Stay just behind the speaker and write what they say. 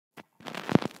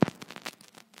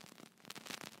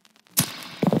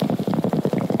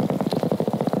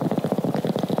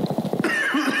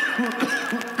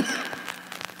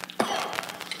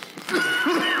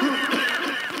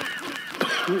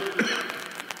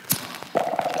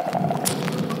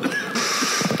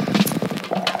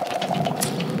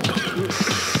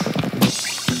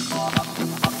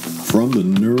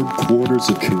quarters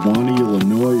of Kewanee,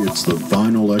 Illinois, it's the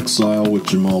Vinyl Exile with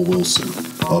Jamal Wilson.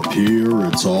 Up here,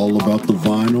 it's all about the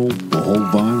vinyl, the whole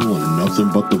vinyl, and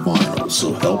nothing but the vinyl,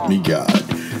 so help me God.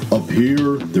 Up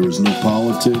here, there is no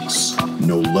politics,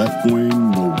 no left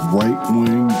wing, no right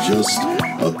wing, just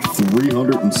a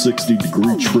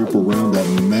 360-degree trip around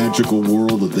that magical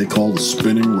world that they call the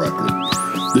spinning record.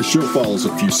 This show follows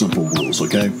a few simple rules,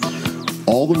 okay?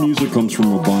 All the music comes from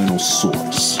a vinyl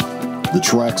source. The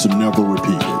tracks are never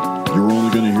repeated. You're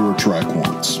only going to hear a track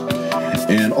once.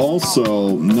 And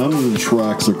also, none of the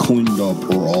tracks are cleaned up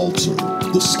or altered.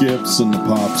 The skips and the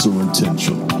pops are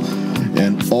intentional.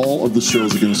 And all of the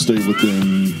shows are going to stay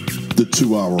within the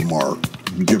 2-hour mark,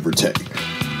 give or take.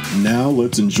 Now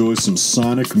let's enjoy some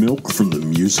sonic milk from the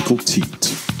musical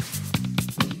teat.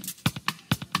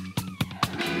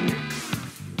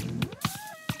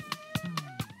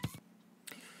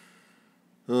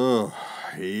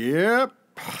 Yep.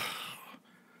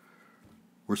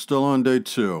 We're still on day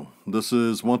 2. This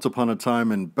is Once Upon a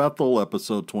Time in Bethel,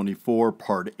 episode 24,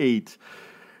 part 8.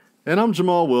 And I'm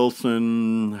Jamal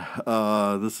Wilson.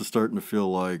 This is starting to feel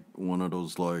like one of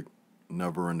those,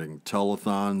 never-ending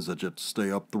telethons that you have to stay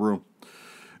up through.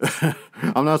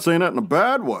 I'm not saying that in a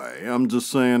bad way. I'm just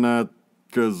saying that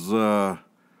because, I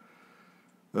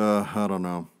don't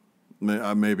know.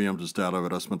 Maybe I'm just out of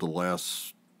it. I spent the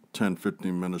last 10,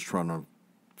 15 minutes trying to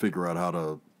figure out how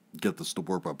to get this to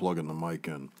work by plugging the mic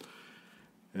in.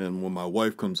 And when my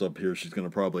wife comes up here, she's going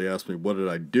to probably ask me, what did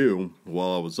I do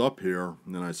while I was up here?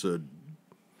 And then I said,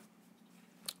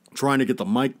 trying to get the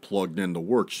mic plugged in to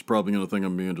work. She's probably going to think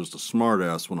I'm being just a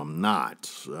smartass when I'm not.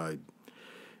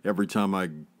 Every time I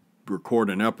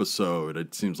record an episode,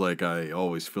 it seems like I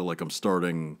always feel like I'm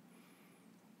starting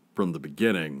from the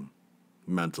beginning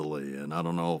mentally. And I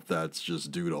don't know if that's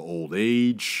just due to old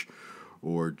age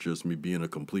or just me being a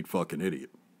complete fucking idiot.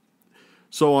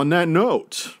 So on that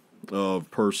note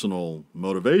of personal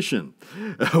motivation,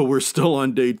 we're still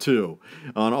on day 2,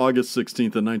 on August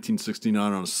 16th of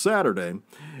 1969 on a Saturday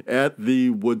at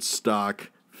the Woodstock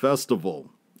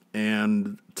Festival.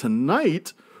 And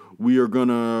tonight we are going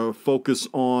to focus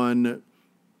on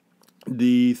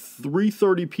the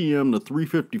 3:30 p.m. to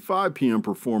 3:55 p.m.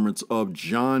 performance of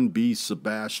John B.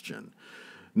 Sebastian.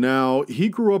 Now, he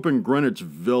grew up in Greenwich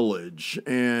Village,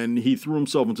 and he threw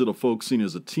himself into the folk scene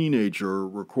as a teenager,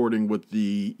 recording with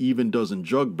the Even Dozen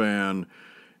Jug Band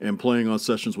and playing on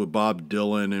sessions with Bob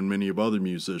Dylan and many of other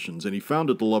musicians. And he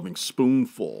founded the Loving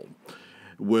Spoonful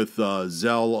with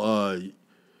Zal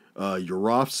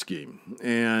Urofsky.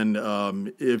 And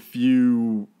if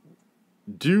you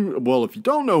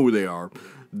don't know who they are,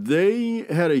 they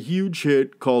had a huge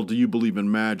hit called Do You Believe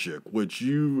in Magic,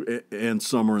 and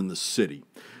Summer in the City,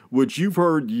 which you've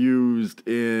heard used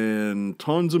in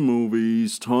tons of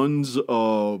movies, tons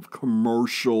of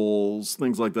commercials,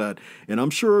 things like that. And I'm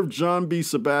sure if John B.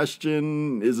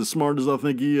 Sebastian is as smart as I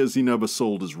think he is, he never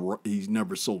sold his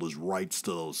rights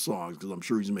to those songs, because I'm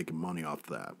sure he's making money off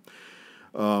that.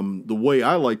 The way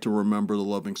I like to remember the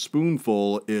Loving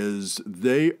Spoonful is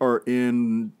they are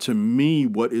in, to me,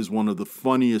 what is one of the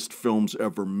funniest films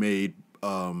ever made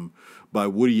by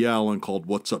Woody Allen called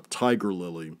What's Up, Tiger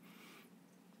Lily,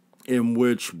 in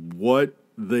which what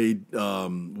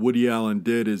Woody Allen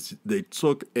did is they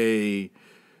took a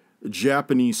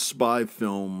Japanese spy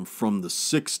film from the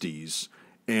 60s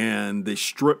and they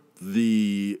stripped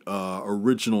the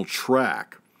original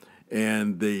track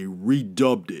and they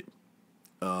redubbed it.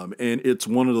 And it's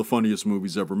one of the funniest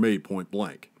movies ever made, point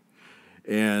blank.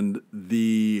 And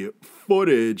the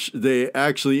footage, they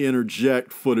actually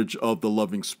interject footage of the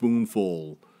Loving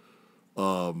Spoonful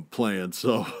playing.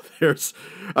 So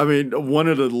one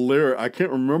of the lyrics, I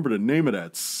can't remember the name of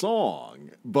that song,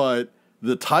 but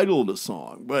the title of the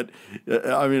song. But,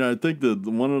 I think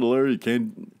one of the lyrics,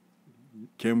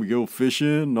 can we go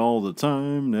fishing all the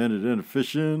time? And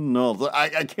fishing all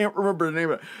I can't remember the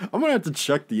name of it. I'm going to have to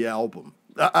check the album.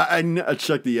 I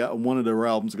checked one of their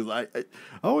albums because I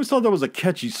always thought that was a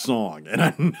catchy song, and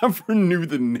I never knew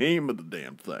the name of the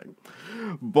damn thing.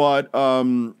 But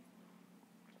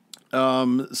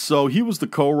so he was the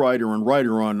co-writer and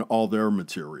writer on all their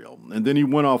material, and then he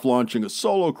went off launching a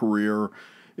solo career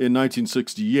in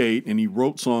 1968, and he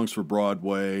wrote songs for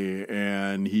Broadway,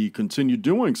 and he continued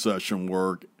doing session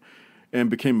work and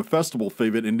became a festival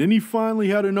favorite, and then he finally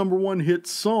had a number 1 hit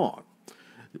song.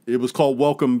 It was called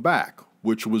Welcome Back,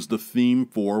 which was the theme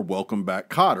for Welcome Back,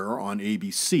 Kotter on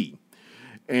ABC.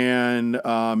 And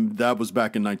that was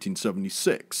back in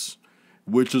 1976,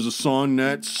 which is a song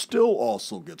that still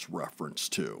also gets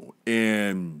referenced to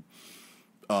in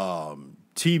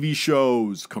TV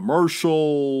shows,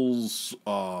 commercials.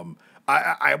 I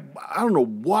I don't know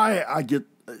why I get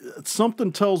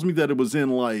something tells me that it was in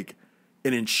like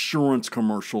an insurance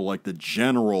commercial, like the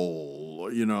General,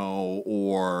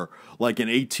 or like an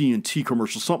AT&T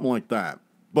commercial, something like that.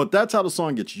 But that's how the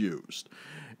song gets used,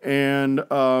 and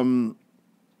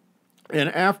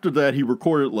after that he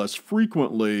recorded it less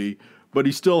frequently, but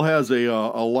he still has a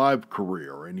live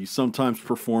career, and he sometimes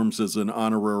performs as an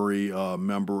honorary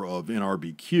member of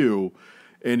NRBQ.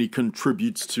 And he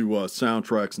contributes to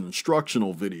soundtracks and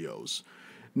instructional videos.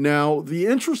 Now, the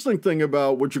interesting thing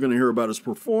about what you're going to hear about his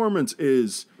performance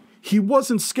is he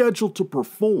wasn't scheduled to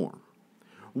perform.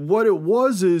 What it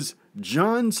was is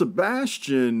John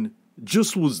Sebastian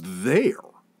just was there.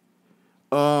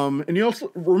 And you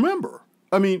also remember,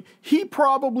 he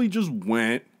probably just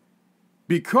went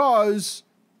because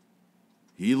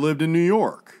he lived in New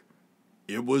York.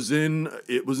 It was in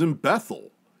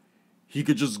Bethel. He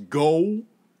could just go,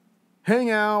 hang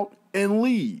out, and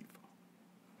leave.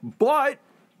 But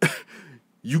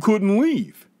you couldn't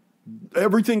leave.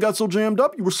 Everything got so jammed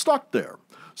up, you were stuck there.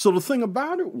 So the thing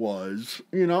about it was,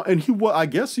 and I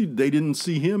guess they didn't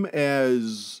see him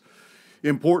as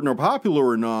important or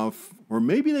popular enough, or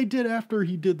maybe they did after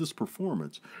he did this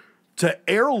performance, to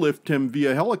airlift him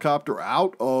via helicopter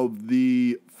out of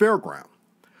the fairground.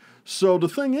 So the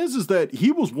thing is that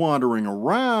he was wandering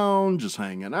around, just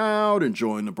hanging out,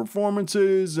 enjoying the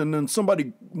performances, and then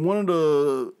one of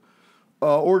the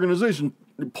organization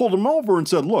pulled him over and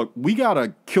said, look, we got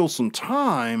to kill some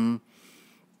time.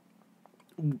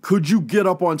 Could you get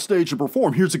up on stage and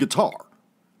perform? Here's a guitar.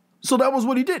 So that was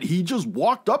what he did. He just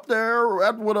walked up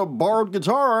there with a borrowed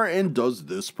guitar and does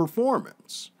this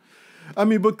performance.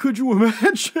 But could you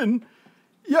imagine...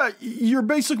 Yeah, you're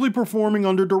basically performing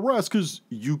under duress because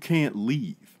you can't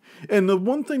leave. And the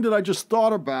one thing that I just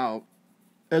thought about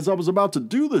as I was about to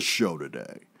do this show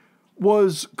today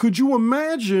was, could you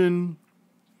imagine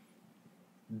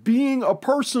being a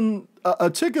person, a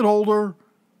ticket holder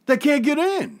that can't get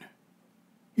in?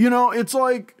 It's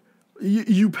like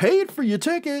you paid for your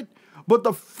ticket, but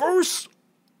the first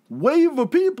wave of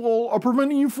people are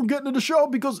preventing you from getting to the show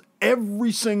because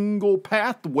every single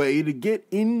pathway to get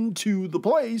into the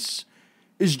place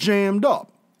is jammed up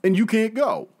and you can't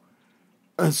go.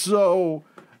 And so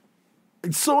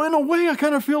in a way, I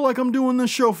kind of feel like I'm doing this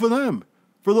show for them,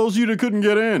 for those of you that couldn't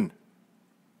get in.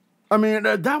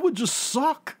 That would just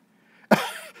suck.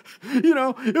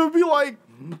 It would be like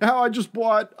how I just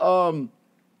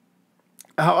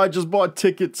bought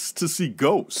tickets to see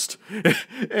Ghost,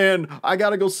 and I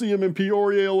got to go see him in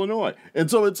Peoria, Illinois.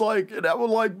 And so it's like, that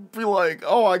would be like,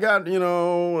 oh, I got, and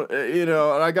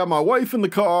I got my wife in the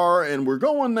car and we're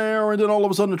going there. And then all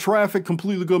of a sudden the traffic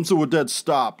completely comes to a dead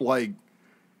stop, like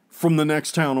from the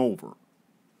next town over,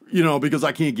 because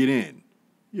I can't get in.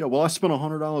 Yeah. Well, I spent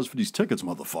 $100 for these tickets,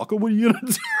 motherfucker. What are you going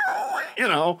to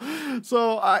do?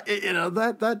 So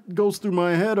that goes through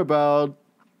my head about,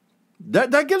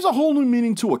 That gives a whole new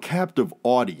meaning to a captive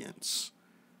audience.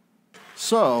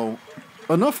 So,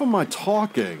 enough of my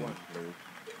talking.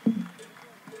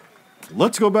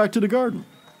 Let's go back to the garden.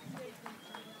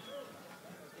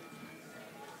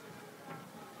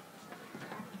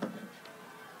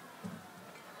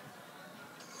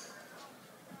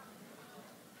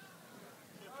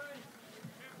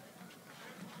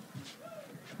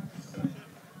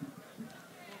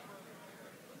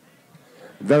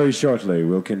 Very shortly,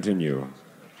 we'll continue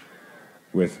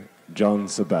with John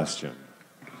Sebastian.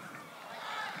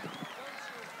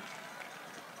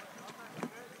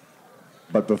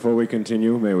 But before we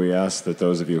continue, may we ask that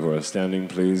those of you who are standing,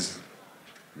 please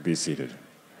be seated.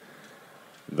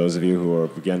 Those of you who are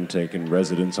again taking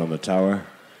residence on the tower,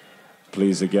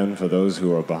 please again, for those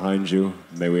who are behind you,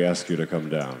 may we ask you to come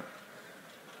down.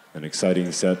 An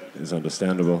exciting set is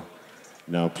understandable.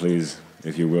 Now please,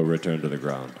 if you will, return to the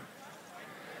ground.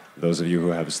 Those of you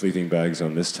who have sleeping bags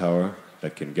on this tower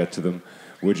that can get to them,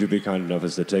 would you be kind enough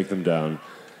as to take them down,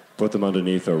 put them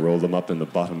underneath, or roll them up in the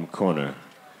bottom corner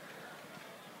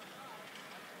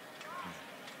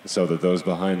so that those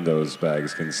behind those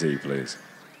bags can see, please.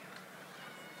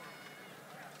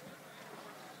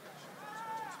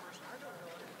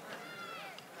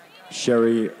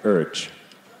 Sherry Urch.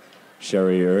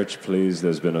 Sherry Urch, please,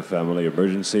 there's been a family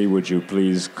emergency. Would you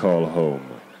please call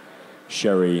home?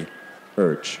 Sherry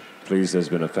Urch, please, there's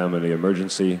been a family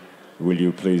emergency. Will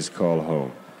you please call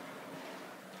home?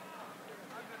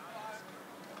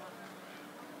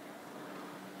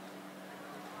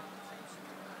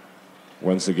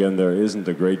 Once again, there isn't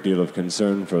a great deal of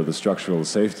concern for the structural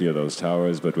safety of those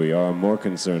towers, but we are more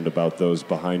concerned about those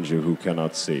behind you who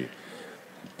cannot see.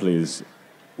 Please,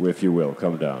 if you will,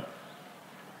 come down.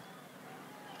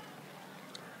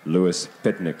 Louis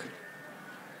Pitnick.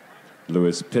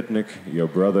 Louis Pitnick, your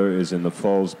brother is in the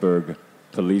Fallsburg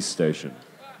police station.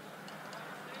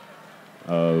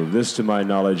 This, to my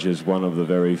knowledge, is one of the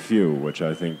very few, which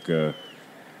I think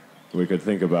we could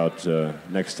think about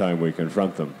next time we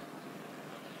confront them.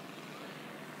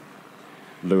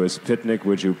 Louis Pitnick,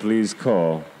 would you please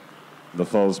call the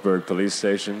Fallsburg police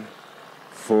station?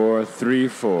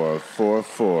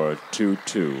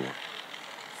 434-4422.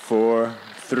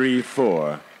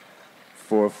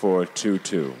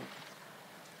 434-4422.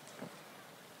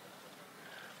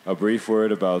 A brief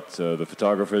word about the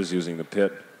photographers using the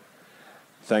pit.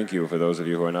 Thank you for those of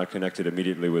you who are not connected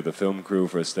immediately with the film crew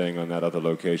for staying on that other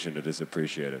location. It is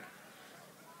appreciated.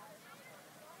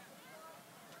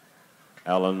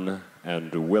 Alan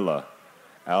and Willa.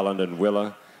 Alan and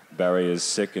Willa, Barry is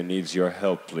sick and needs your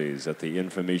help, please, at the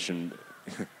information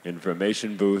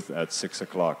booth at 6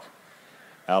 o'clock.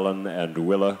 Alan and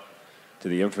Willa to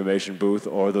the information booth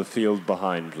or the field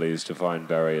behind, please, to find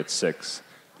Barry at 6.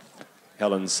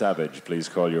 Helen Savage, please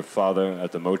call your father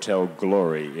at the Motel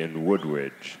Glory in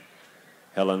Woodridge.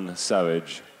 Helen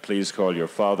Savage, please call your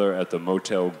father at the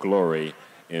Motel Glory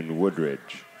in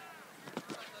Woodridge.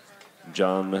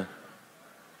 John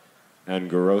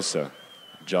Angarosa.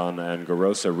 John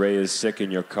Angarosa, Ray is sick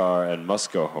in your car and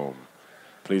must go home.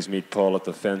 Please meet Paul at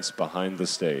the fence behind the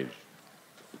stage.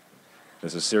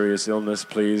 There's a serious illness,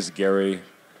 please. Gary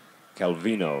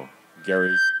Calvino,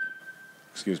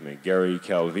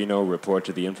 report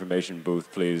to the information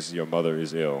booth, please. Your mother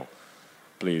is ill.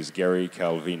 Please, Gary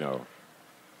Calvino.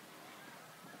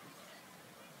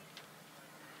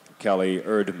 Cully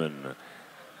Erdman,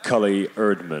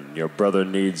 your brother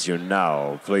needs you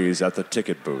now, please, at the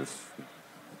ticket booth.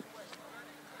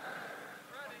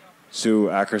 Sue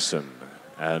Ackerson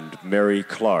and Mary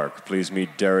Clark, please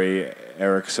meet Derry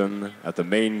Erickson at the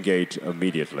main gate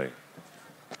immediately.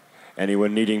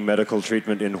 Anyone needing medical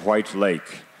treatment in White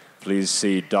Lake, please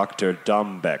see Dr.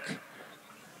 Dombeck.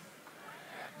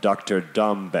 Dr.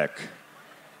 Dombeck,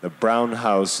 the Brown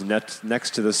House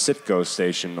next to the Citgo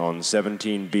station on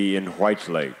 17B in White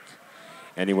Lake.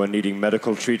 Anyone needing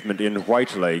medical treatment in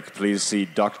White Lake, please see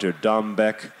Dr.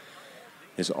 Dombeck.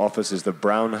 His office is the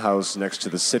Brown House next to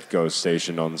the Citgo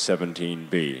station on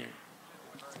 17B.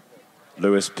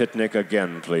 Louis Pitnick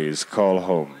again, please. Call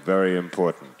home. Very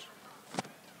important.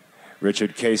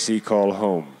 Richard Casey, call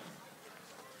home.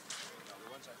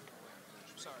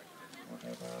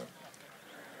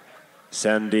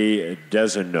 Sandy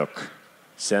Deresnook,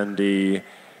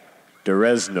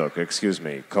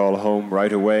 call home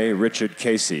right away. Richard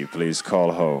Casey, please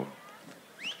call home.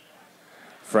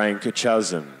 Frank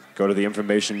Chazin, go to the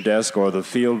information desk or the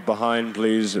field behind,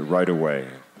 please, right away.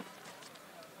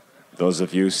 Those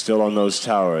of you still on those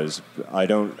towers, I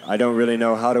don't really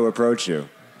know how to approach you,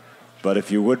 but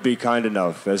if you would be kind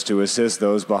enough as to assist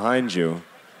those behind you,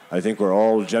 I think we're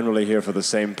all generally here for the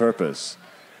same purpose.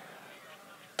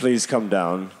 Please come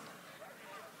down.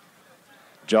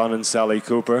 John and Sally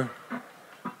Cooper,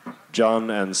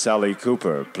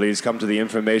 please come to the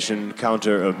information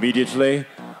counter immediately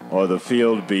or the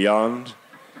field beyond.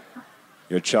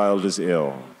 Your child is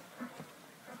ill.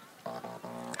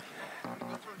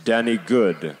 Danny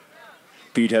Good,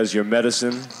 Pete has your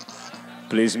medicine.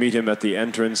 Please meet him at the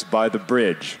entrance by the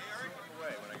bridge.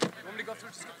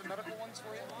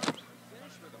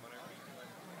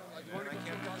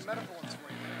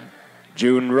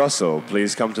 June Russell,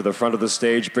 please come to the front of the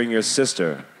stage. Bring your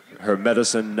sister her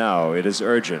medicine now. It is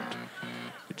urgent.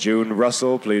 June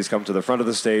Russell, please come to the front of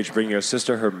the stage. Bring your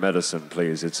sister her medicine,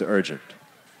 please. It's urgent.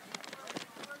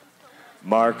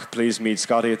 Mark, please meet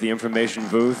Scotty at the information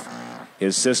booth.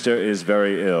 His sister is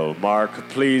very ill. Mark,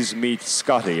 please meet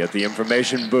Scotty at the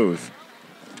information booth.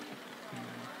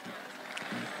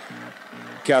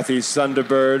 Kathy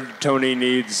Thunderbird, Tony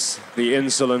needs the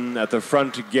insulin at the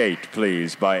front gate,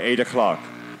 please, by 8 o'clock.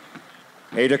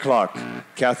 8 o'clock.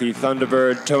 Kathy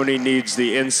Thunderbird, Tony needs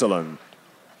the insulin.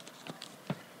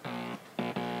 There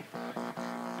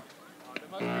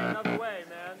must be another way,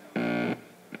 man.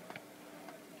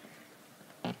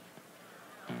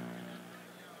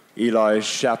 Eli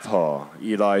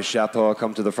Shaphaw,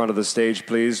 come to the front of the stage,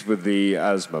 please, with the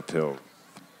asthma pill.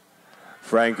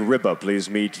 Frank Ribba, please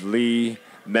meet Lee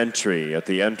Mentry at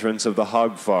the entrance of the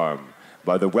hog farm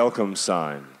by the welcome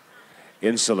sign.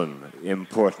 Insulin,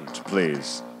 important,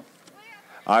 please.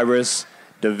 Iris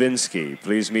Davinsky,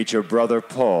 please meet your brother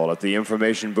Paul at the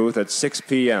information booth at 6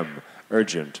 p.m.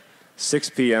 Urgent. 6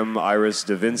 p.m. Iris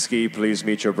Davinsky, please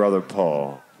meet your brother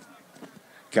Paul.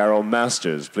 Carol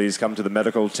Masters, please come to the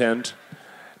medical tent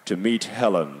to meet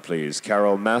Helen, please.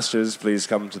 Carol Masters, please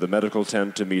come to the medical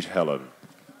tent to meet Helen.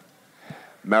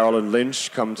 Marilyn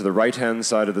Lynch, come to the right-hand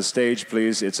side of the stage,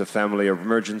 please. It's a family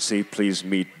emergency. Please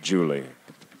meet Julie.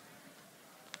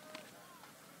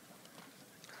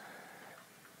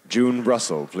 June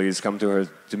Russell, please come to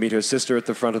meet her sister at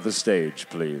the front of the stage,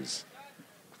 please.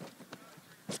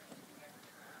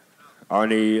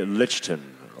 Arnie Lichton,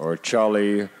 or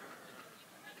Charlie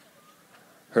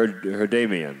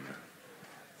Herdamian.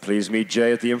 Please meet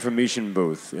Jay at the information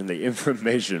booth,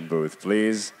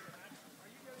 please.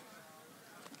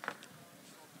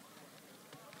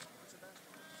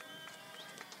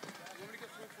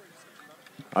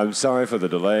 I'm sorry for the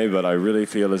delay, but I really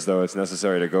feel as though it's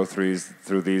necessary to go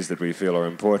through these that we feel are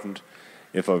important.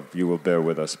 If you will bear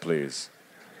with us, please.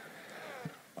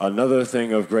 Another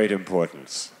thing of great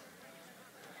importance.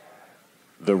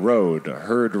 The road,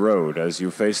 Herd Road, as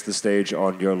you face the stage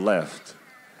on your left,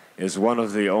 is one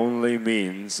of the only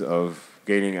means of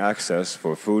gaining access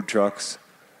for food trucks,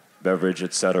 beverage,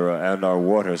 etc., and our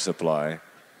water supply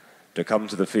to come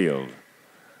to the field.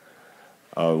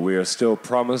 We are still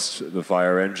promised the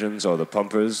fire engines or the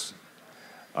pumpers.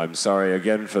 I'm sorry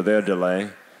again for their delay.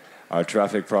 Our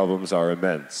traffic problems are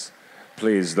immense.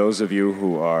 Please, those of you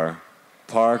who are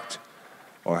parked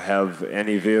or have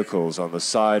any vehicles on the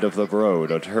side of the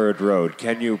road, at Herd Road,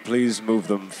 can you please move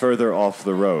them further off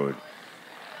the road?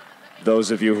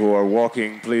 Those of you who are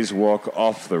walking, please walk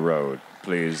off the road.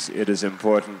 Please, it is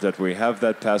important that we have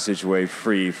that passageway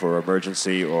free for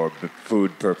emergency or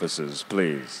food purposes,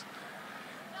 please.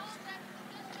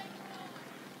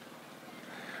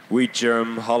 Wheat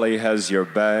Germ, Holly has your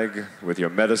bag with your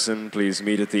medicine. Please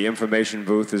meet at the information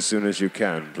booth as soon as you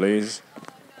can, please.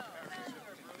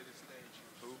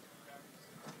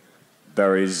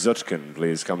 Barry Zutkin,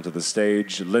 please come to the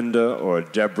stage. Linda or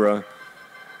Deborah,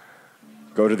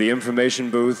 go to the information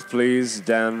booth, please.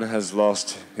 Dan has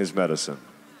lost his medicine.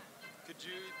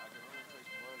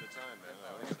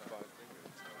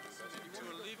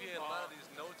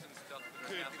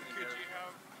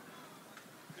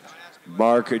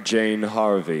 Mark Jane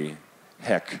Harvey,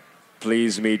 Heck,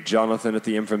 please meet Jonathan at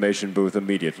the information booth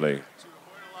immediately.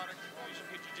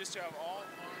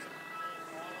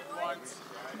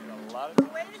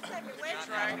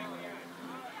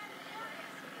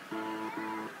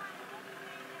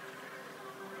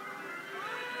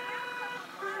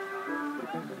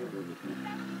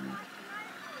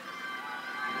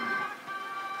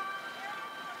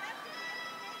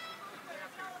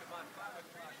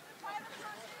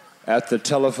 At the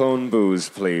telephone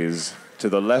booth, please, to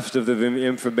the left of the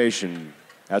information.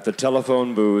 At the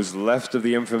telephone booth, left of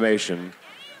the information,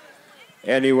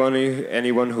 anyone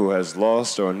who has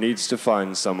lost or needs to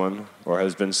find someone or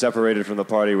has been separated from the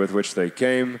party with which they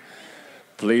came,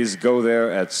 please go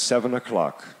there at 7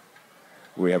 o'clock.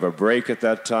 We have a break at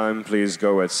that time. Please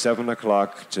go at 7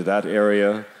 o'clock to that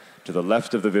area, to the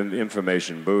left of the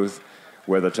information booth,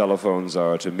 where the telephones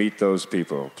are, to meet those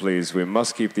people. Please, we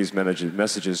must keep these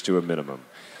messages to a minimum.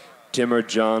 Tim or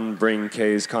John, bring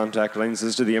Kay's contact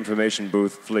lenses to the information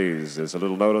booth, please. There's a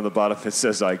little note on the bottom that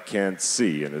says, I can't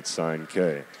see, and it's signed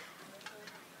Kay.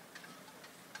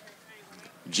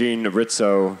 Gene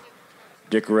Rizzo,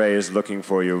 Dick Ray is looking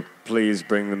for you. Please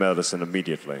bring the medicine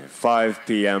immediately. 5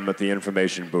 p.m. at the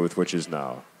information booth, which is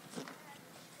now.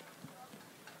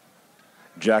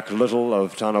 Jack Little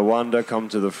of Tonawanda, come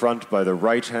to the front by the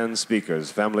right-hand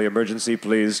speakers. Family emergency,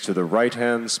 please, to the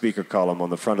right-hand speaker column on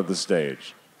the front of the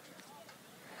stage.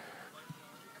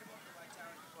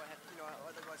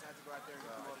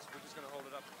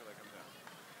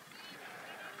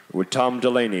 With Tom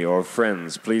Delaney or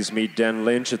friends, please meet Dan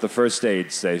Lynch at the first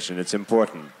aid station. It's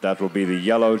important. That will be the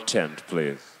yellow tent,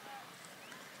 please.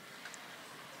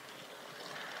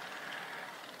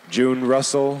 June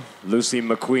Russell, Lucy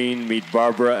McQueen, meet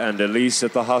Barbara and Elise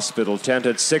at the hospital tent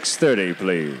at 6:30,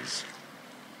 please.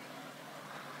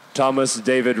 Thomas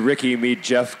David Rickey, meet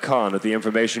Jeff Kahn at the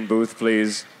information booth,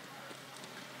 please.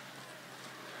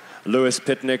 Louis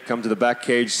Pitnick, come to the back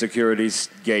cage security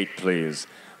gate, please.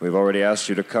 We've already asked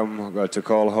you to come to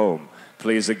call home.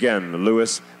 Please again,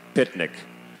 Louis Pitnick.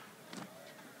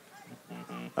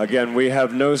 Again, we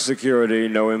have no security,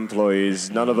 no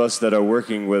employees, none of us that are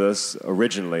working with us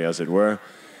originally, as it were,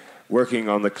 working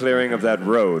on the clearing of that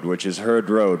road, which is Herd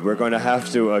Road. We're going to have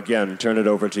to, again, turn it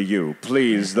over to you.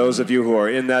 Please, those of you who are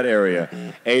in that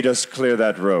area, aid us clear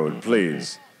that road,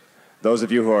 please. Those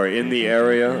of you who are in the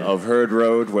area of Herd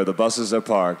Road where the buses are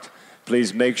parked,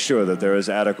 please make sure that there is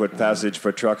adequate passage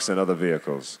for trucks and other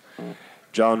vehicles.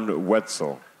 John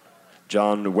Wetzel,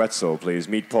 please,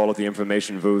 meet Paul at the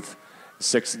information booth.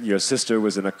 Your sister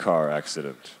was in a car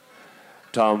accident.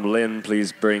 Tom Lynn,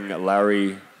 please bring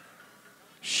Larry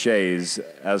Shay's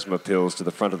asthma pills to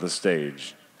the front of the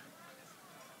stage.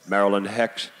 Marilyn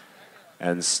Hecht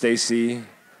and Stacy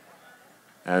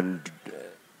and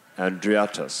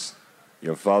Andriatos.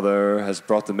 Your father has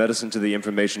brought the medicine to the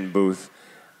information booth.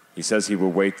 He says he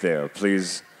will wait there.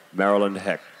 Please, Marilyn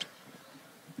Hecht.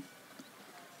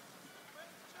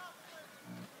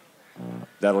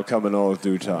 That'll come in all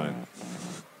due time.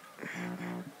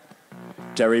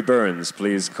 Terry Burns,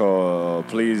 please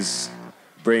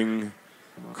bring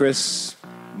Chris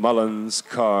Mullins'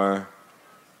 car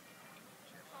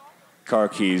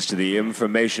keys to the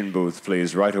information booth,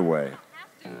 please, right away.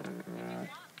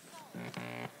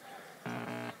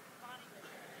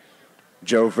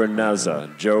 Joe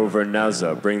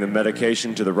Vernazza, bring the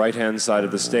medication to the right-hand side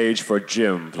of the stage for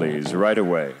Jim, please, right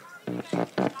away.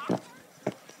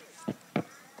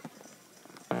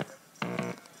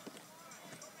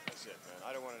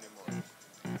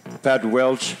 Pat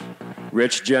Welch,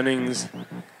 Rich Jennings,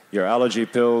 your allergy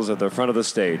pills at the front of the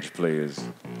stage, please.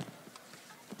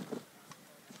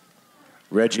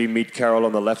 Reggie, meet Carol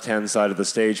on the left-hand side of the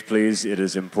stage, please. It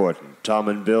is important. Tom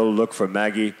and Bill, look for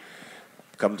Maggie.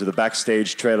 Come to the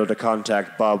backstage trailer to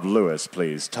contact Bob Lewis,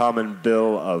 please. Tom and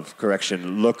Bill of,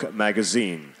 Look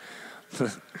Magazine.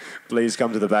 Please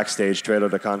come to the backstage trailer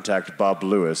to contact Bob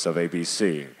Lewis of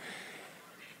ABC.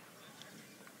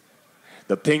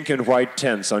 The pink and white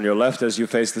tents on your left as you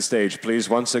face the stage, please,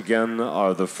 once again,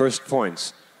 are the first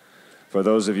points for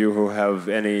those of you who have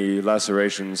any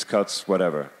lacerations, cuts,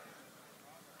 whatever.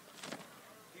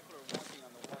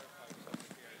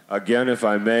 Again, if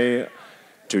I may,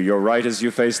 to your right as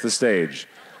you face the stage.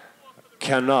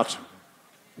 Cannot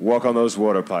walk on those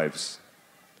water pipes.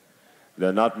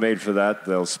 They're not made for that.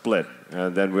 They'll split,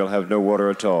 and then we'll have no water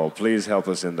at all. Please help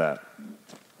us in that.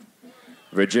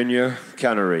 Virginia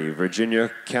Cannery,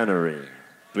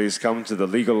 please come to the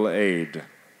legal aid.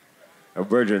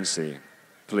 Emergency,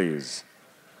 please.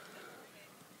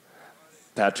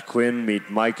 Pat Quinn, meet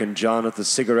Mike and John at the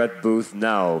cigarette booth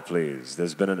now, please.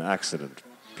 There's been an accident.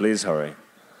 Please hurry.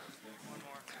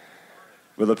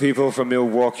 Will the people from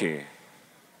Milwaukee?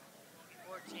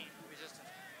 14.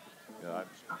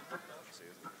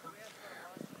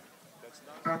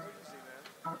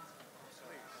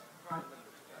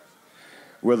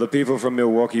 Will the people from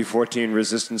Milwaukee 14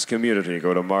 Resistance Community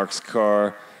go to Mark's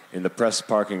car in the press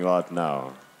parking lot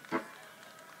now?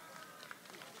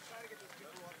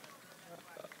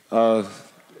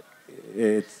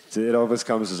 It always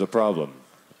comes as a problem.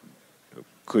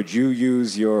 Could you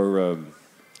use your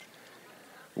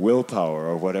willpower,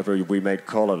 or whatever we may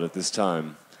call it at this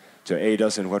time, to aid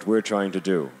us in what we're trying to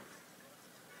do?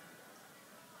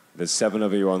 There's 7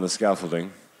 of you on the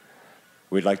scaffolding.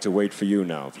 We'd like to wait for you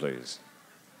now, please.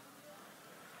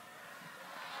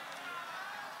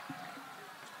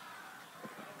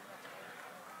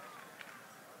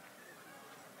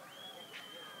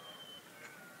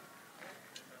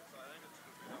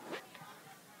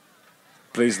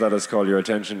 Please let us call your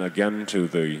attention again to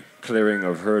the clearing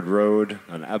of Herd Road,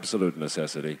 an absolute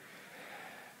necessity.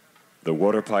 The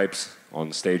water pipes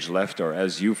on stage left are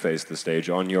as you face the stage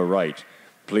on your right.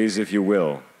 Please, if you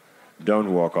will,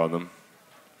 don't walk on them.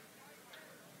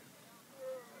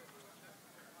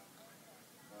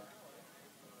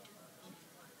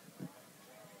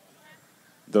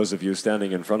 Those of you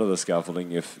standing in front of the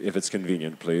scaffolding, if it's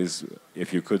convenient, please,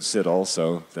 if you could sit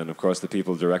also, then of course the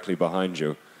people directly behind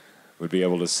you would be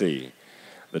able to see.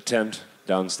 The tent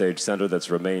downstage center that's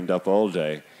remained up all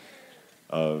day,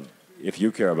 if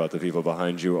you care about the people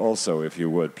behind you, also, if you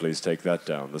would, please take that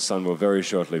down. The sun will very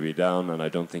shortly be down, and I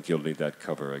don't think you'll need that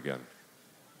cover again.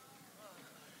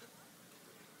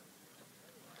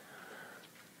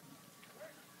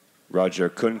 Roger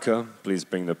Kunka, please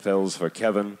bring the pills for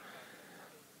Kevin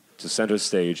to center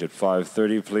stage at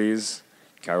 5:30, please.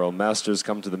 Carol Masters,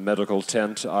 come to the medical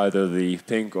tent, either the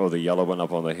pink or the yellow one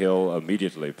up on the hill,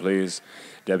 immediately, please.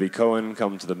 Debbie Cohen,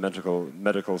 come to the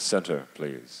medical center,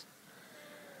 please.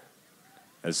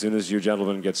 As soon as you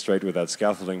gentlemen get straight with that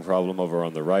scaffolding problem over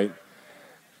on the right,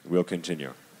 we'll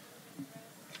continue.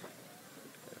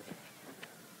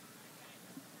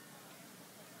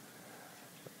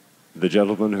 The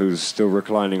gentleman who's still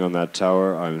reclining on that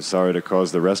tower, I'm sorry to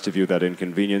cause the rest of you that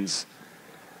inconvenience.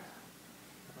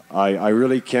 I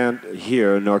really can't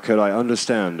hear, nor could I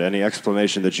understand any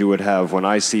explanation that you would have when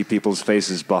I see people's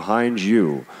faces behind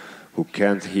you who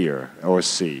can't hear or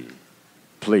see.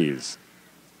 Please.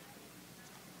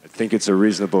 I think it's a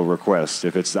reasonable request.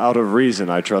 If it's out of reason,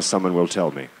 I trust someone will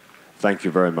tell me. Thank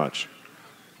you very much.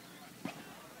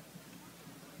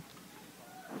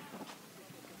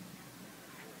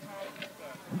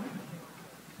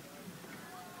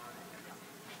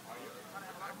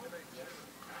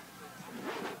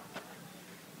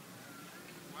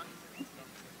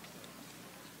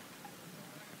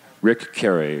 Rick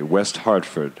Carey, West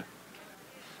Hartford.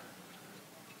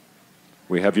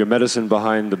 We have your medicine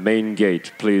behind the main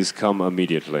gate. Please come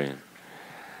immediately.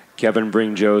 Kevin,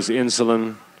 bring Joe's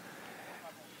insulin.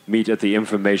 Meet at the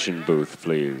information booth,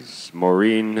 please.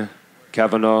 Maureen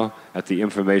Kavanaugh at the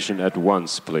information at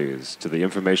once, please. To the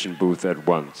information booth at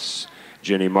once.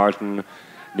 Jenny Martin,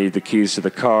 need the keys to the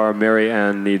car. Mary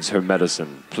Ann needs her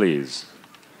medicine, please.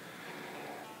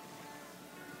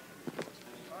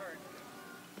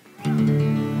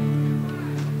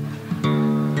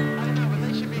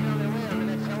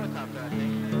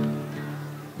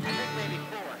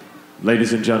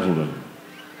 Ladies and gentlemen,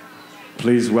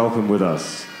 please welcome with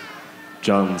us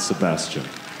John Sebastian.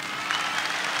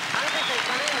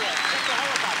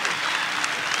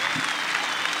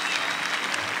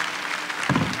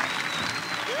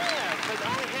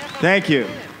 Thank you.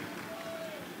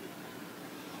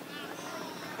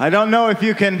 I don't know if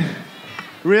you can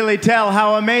really tell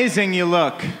how amazing you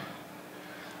look,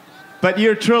 but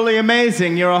you're truly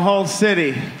amazing. You're a whole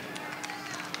city.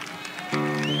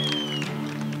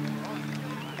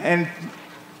 And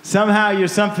somehow you're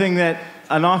something that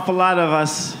an awful lot of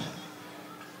us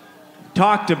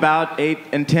talked about 8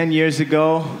 and 10 years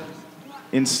ago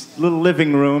in little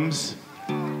living rooms.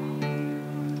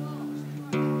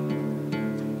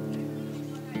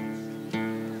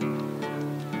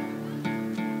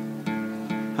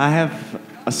 I have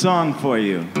a song for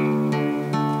you.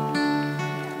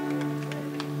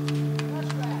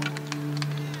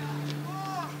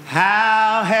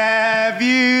 How have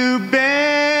you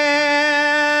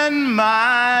been,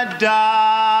 my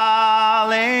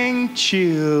darling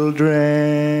children?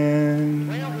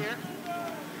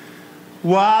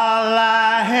 While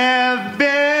I have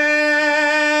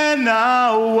been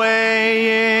away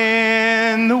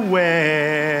in the West,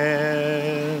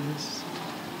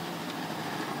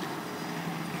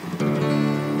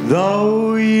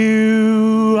 though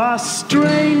you are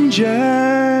strangers,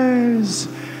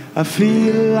 I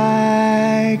feel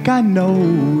like I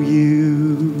know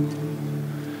you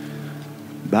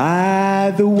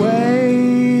by the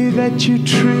way that you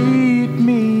treat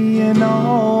me and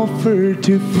offer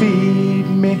to feed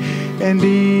me and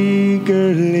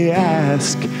eagerly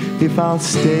ask if I'll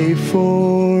stay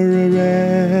for a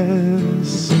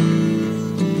rest.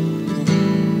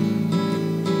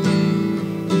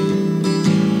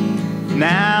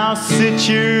 Now sit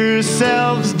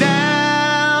yourselves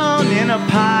down in a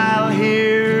pile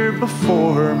here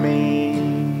before me.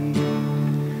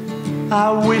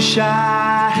 I wish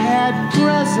I had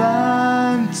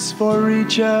presents for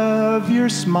each of your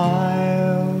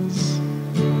smiles,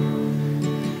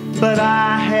 but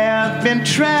I have been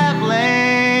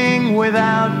traveling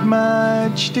without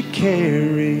much to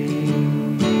carry.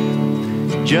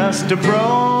 Just a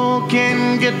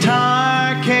broken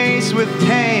guitar case with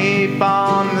tape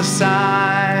on the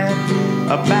side,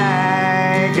 a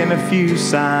bag and a few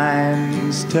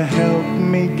signs to help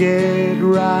me get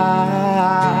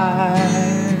right.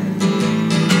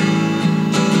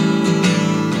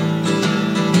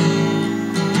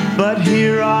 But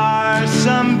here are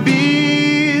some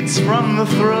beads from the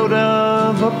throat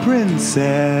of a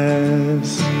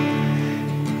princess.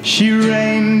 She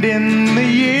reigned in the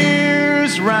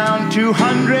years round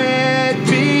 200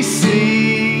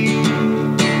 BC.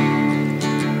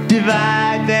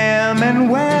 Divide them and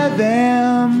wear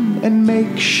them and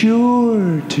make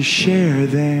sure to share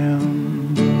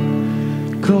them,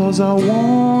 'cause I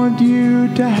want you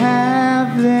to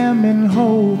have them in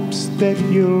hopes that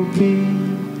you'll be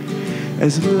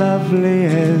as lovely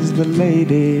as the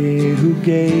lady who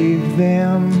gave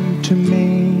them to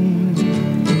me.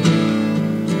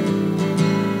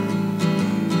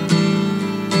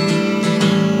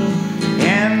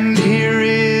 And here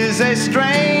is a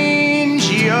strange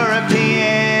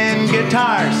European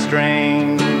guitar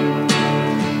string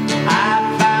I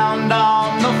found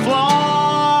on the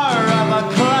floor of a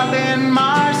club in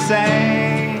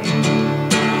Marseille.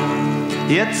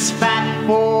 It's fat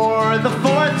for the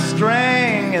 4th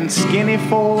string and skinny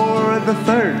for the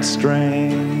 3rd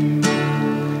string,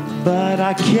 but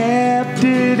I kept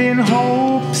it in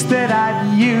hopes that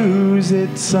I'd use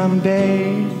it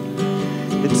someday.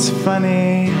 It's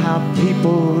funny how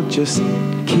people just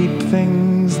keep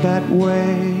things that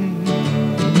way.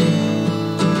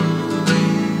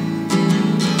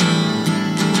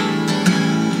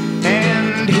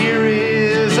 And here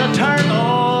is a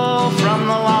turtle from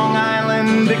the Long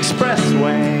Island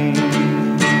Expressway.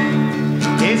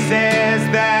 He says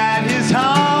that his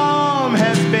home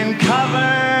has been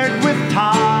covered with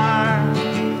tar,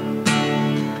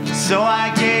 so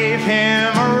I gave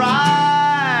him a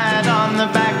ride on the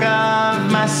back of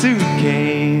my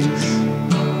suitcase.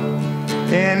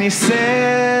 And he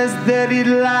says that he'd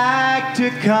like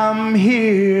to come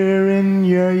here in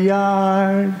your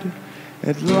yard.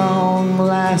 At long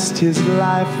last his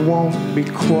life won't be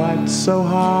quite so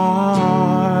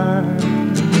hard.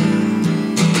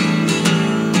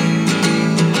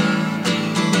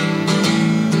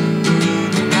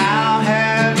 How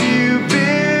have you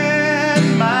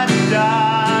been, my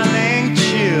darling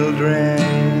children?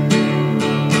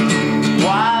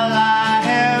 While I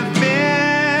have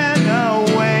been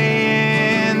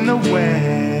away in the West,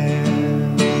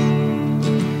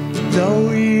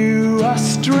 though you are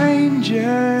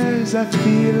strangers, I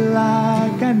feel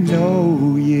like I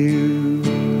know you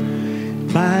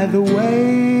by the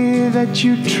way that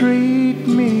you treat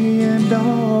me and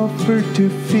offer to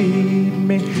feed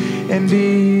me and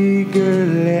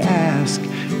eagerly ask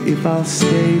if I'll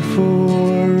stay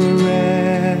for a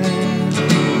rest.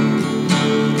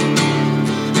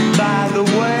 By the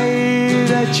way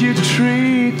that you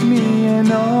treat me and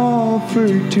offer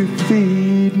to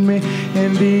feed me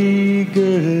and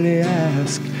eagerly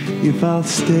ask if I'll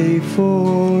stay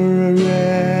for a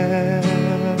rest.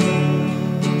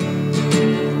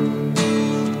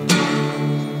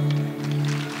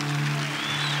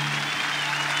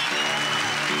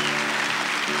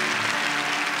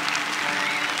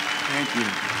 Thank you.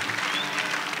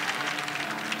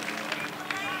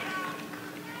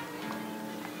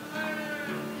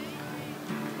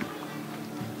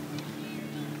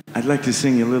 I'd like to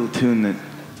sing you a little tune that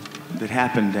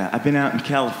happened. I've been out in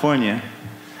California,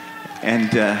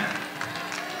 and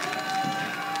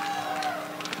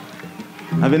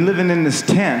I've been living in this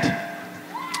tent.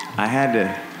 I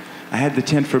had the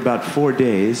tent for about 4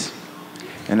 days,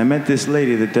 and I met this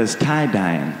lady that does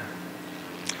tie-dyeing.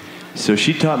 So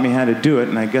she taught me how to do it,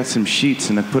 and I got some sheets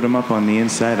and I put them up on the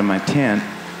inside of my tent.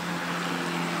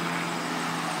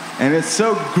 And it's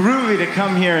so groovy to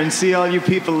come here and see all you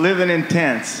people living in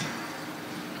tents.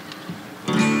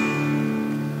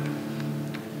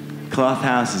 Cloth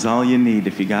house is all you need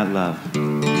if you got love.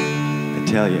 I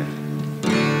tell you.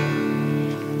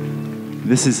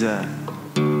 This is a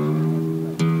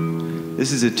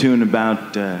tune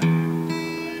about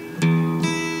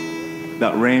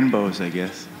rainbows, I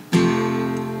guess.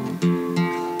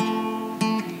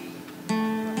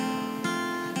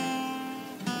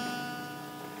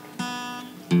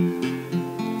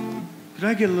 Could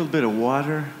I get a little bit of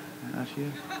water out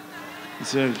here?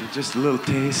 Is there just a little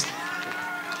taste?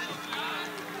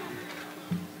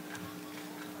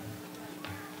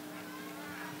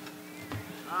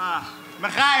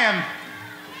 M'chaim.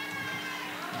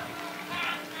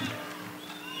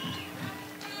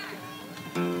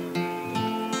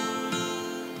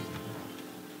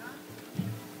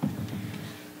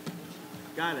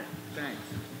 Got it. Thanks.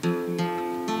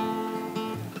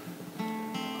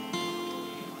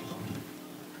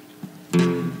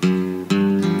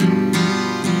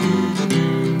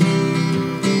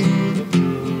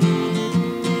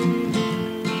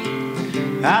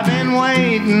 I've been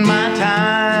waiting my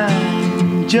time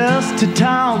just to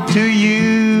talk to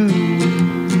you.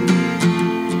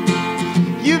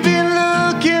 You've been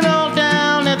looking all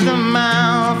down at the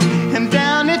mouth and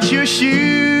down at your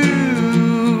shoe.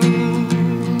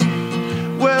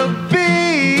 Well,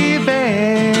 baby,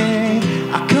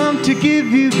 I come to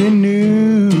give you the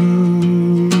news.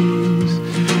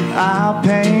 I'll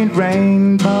paint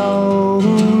rainbows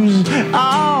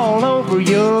all over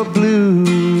your blues.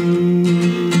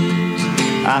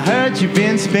 I heard you've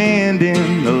been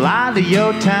spending a lot of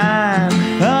your time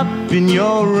up in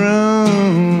your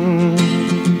room.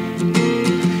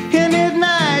 And at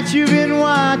night you've been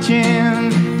watching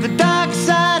the dark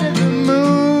side of the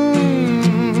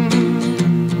moon.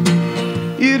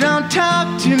 You don't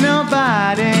talk to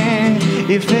nobody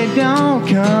if they don't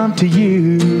come to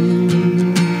you.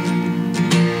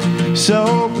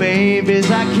 So, babies,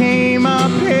 I came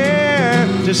up here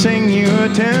to sing you a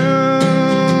tune.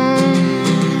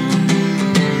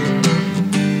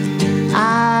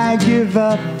 I give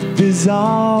up is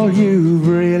all you've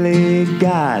really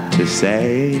got to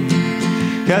say.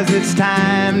 'Cause it's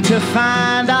time to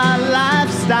find our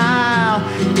lifestyle,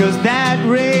 'cause that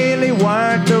really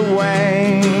weren't the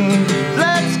way.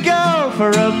 Let's go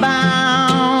for a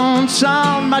bounce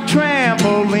on my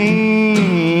trampoline.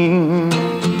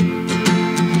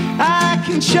 I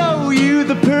can show you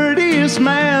the prettiest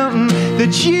mountain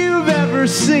that you've ever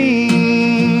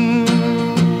seen.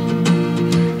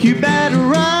 You better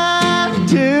run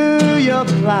to your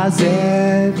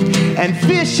closet and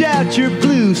fish out your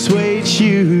blue suede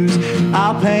shoes.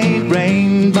 I'll paint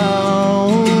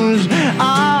rainbows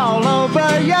all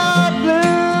over your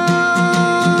blues.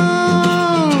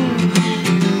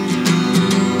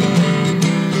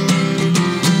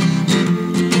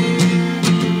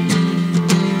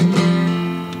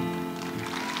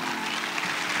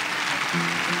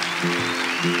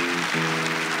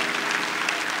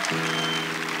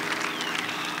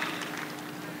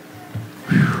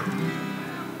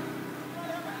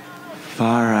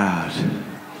 far out,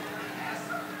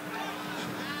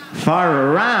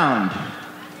 far around,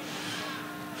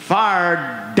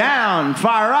 far down,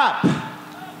 far up.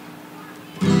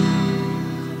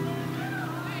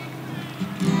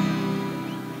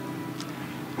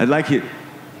 I'd like you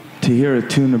to hear a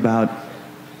tune about,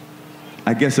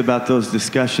 I guess, about those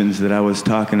discussions that I was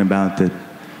talking about that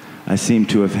I seem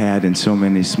to have had in so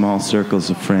many small circles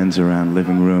of friends around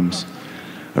living rooms,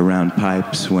 around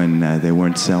pipes when they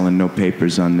weren't selling no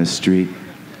papers on this street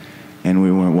and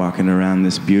we weren't walking around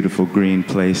this beautiful green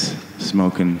place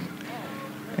smoking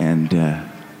and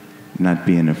not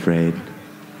being afraid.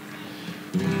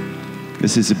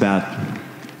 This is about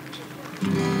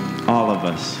all of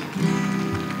us.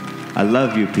 I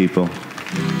love you, people.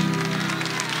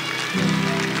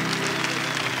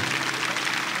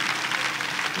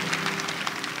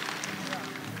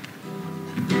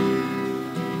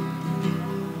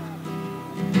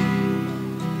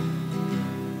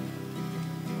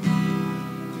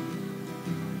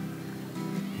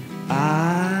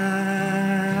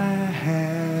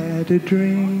 A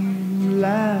dream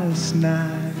last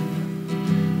night.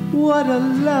 What a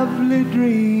lovely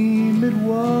dream it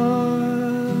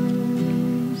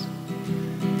was.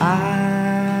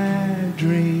 I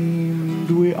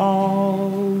dreamed we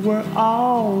all were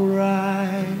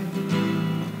alright,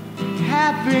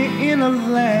 happy in a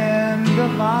land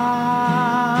of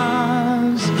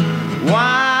ours.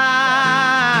 Why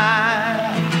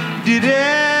did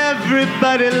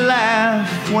everybody laugh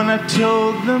when I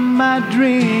told them my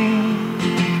dream?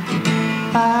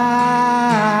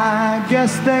 I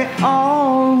guess they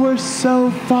all were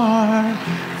so far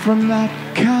from that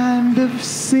kind of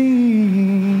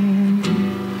scene,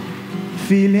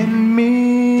 feeling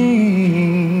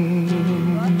mean.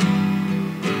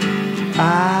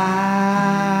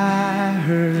 I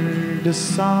heard a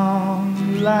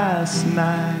song last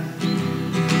night.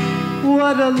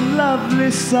 What a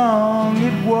lovely song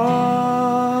it was.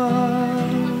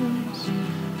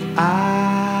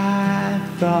 I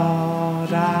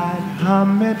thought I'd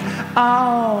hum it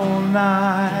all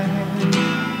night.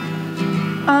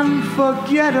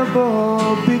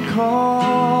 Unforgettable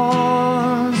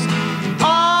because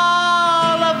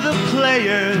all of the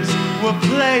players were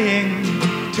playing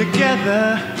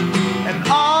together and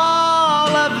all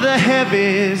of the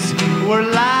heavies were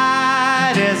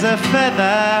light as a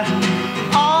feather.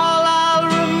 All I'll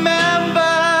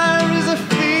remember is a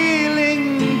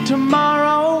feeling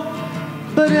tomorrow,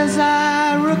 but as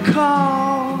I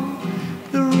recall,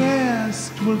 the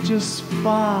rest will just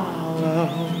follow.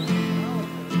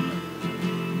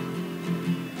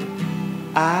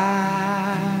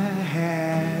 I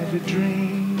had a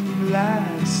dream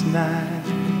last night.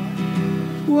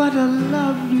 What a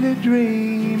lovely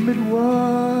dream it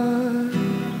was.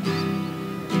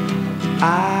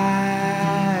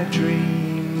 I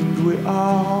dreamed we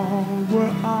all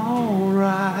were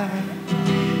alright,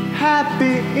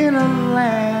 happy in a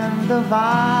land of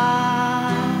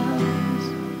ours.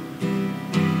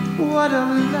 What a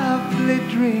lovely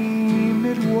dream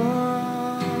it was.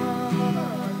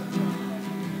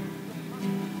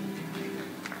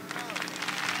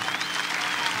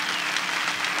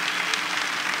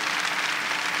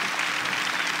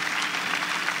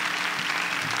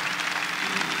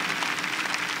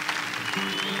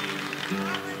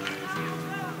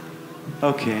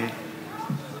 Okay.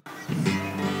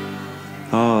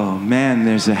 Oh man,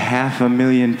 there's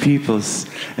 500,000 people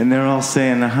and they're all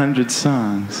saying 100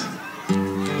 songs.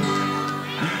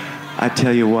 I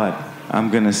tell you what, I'm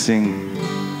gonna sing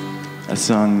a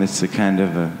song that's a kind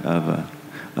of a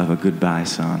goodbye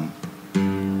song.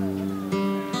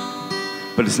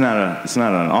 But it's not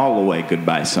an all the way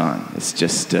goodbye song. It's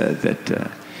just that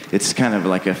it's kind of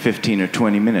like a 15 or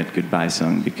 20 minute goodbye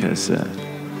song because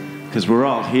we're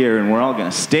all here and we're all going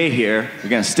to stay here. We're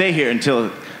going to stay here until,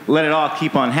 let it all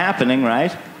keep on happening,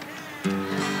 right?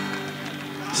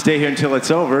 Stay here until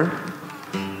it's over.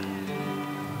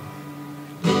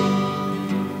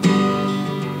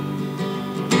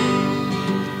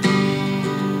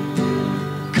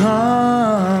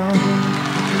 Come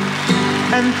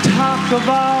and talk of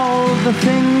all the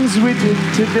things we did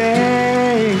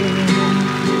today.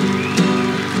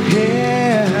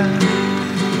 Yeah.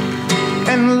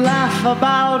 And laugh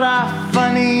about our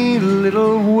funny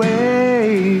little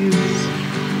ways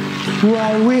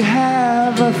while we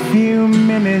have a few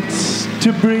minutes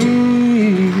to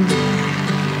breathe.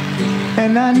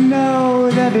 And I know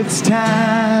that it's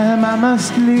time I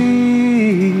must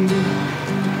leave.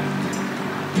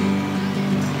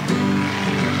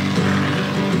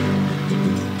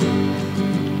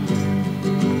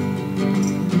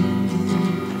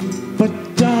 But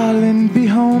darling, be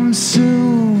home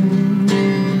soon.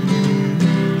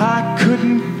 I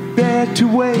couldn't bear to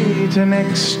wait an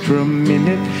extra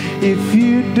minute. If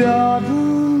you dawdle,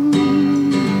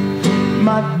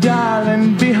 my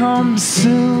darling, be home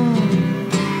soon.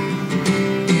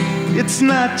 It's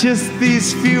not just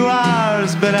these few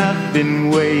hours, but I've been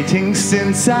waiting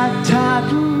since I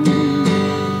toddled,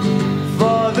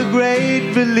 for the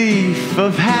great relief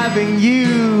of having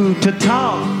you to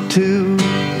talk to.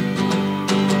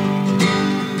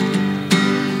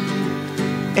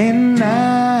 And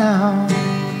now,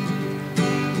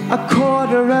 a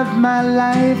quarter of my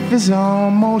life is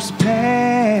almost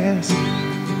past.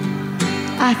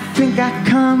 I think I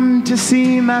come to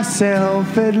see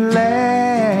myself at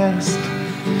last.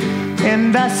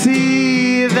 And I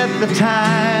see that the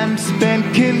time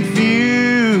spent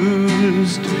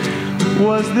confused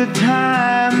was the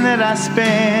time that I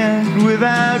spent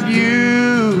without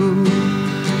you.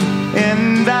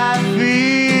 And I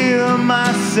feel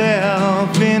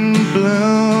myself in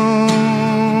bloom.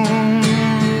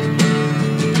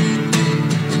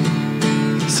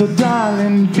 So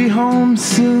darling, be home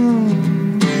soon.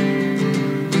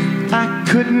 I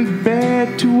couldn't bear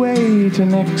to wait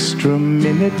an extra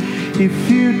minute.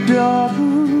 If you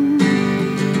dawdle,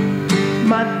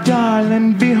 my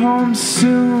darling, be home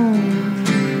soon.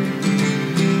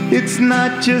 It's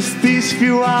not just these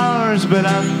few hours, but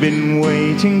I've been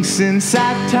waiting since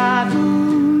I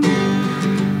toddled,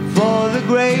 for the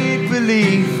great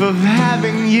relief of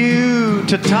having you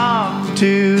to talk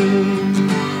to.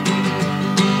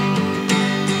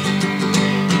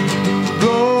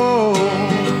 Go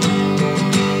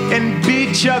and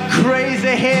beat your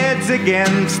crazy heads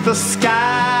against the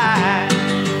sky.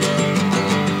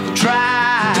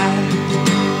 Try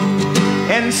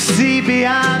and see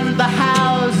beyond the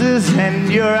houses and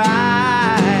your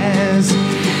eyes.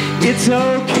 It's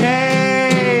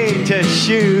okay to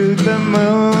shoot the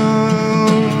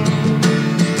moon.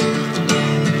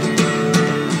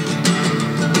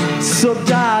 So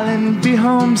darling, be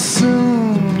home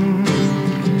soon.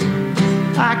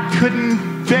 I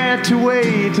couldn't bear to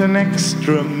wait an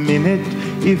extra minute.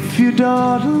 If you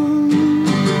dawdle,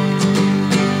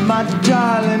 my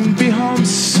darling, be home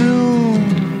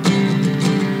soon.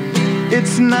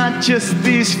 It's not just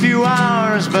these few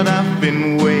hours, but I've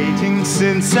been waiting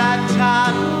since I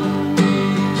toddled,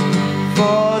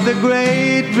 for the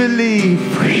great relief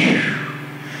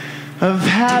of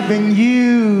having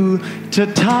you to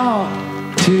talk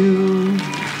to.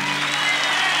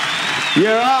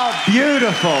 You're all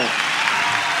beautiful.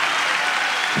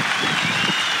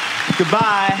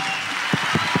 Goodbye.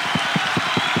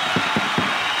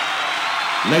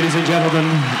 Ladies and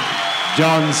gentlemen,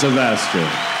 John Sebastian.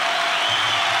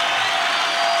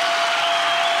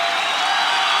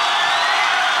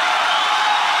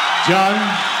 John.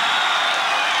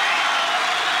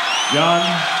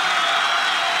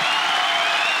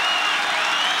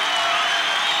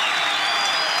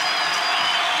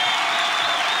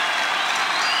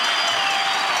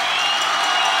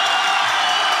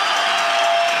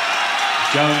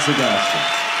 John Sebastian.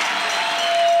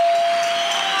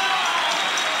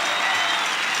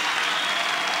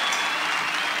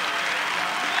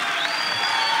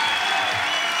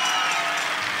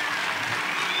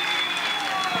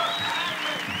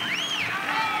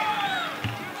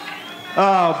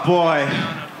 Oh boy,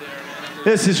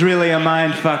 this is really a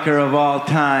mind fucker of all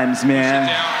times, man.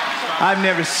 I've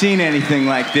never seen anything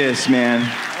like this, man.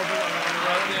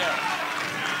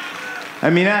 I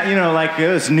mean, like it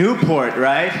was Newport,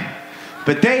 right?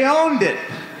 But they owned it.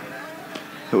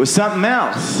 It was something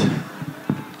else.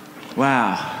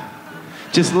 Wow.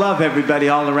 Just love everybody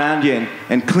all around you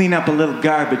and clean up a little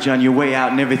garbage on your way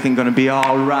out and everything gonna be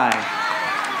all right.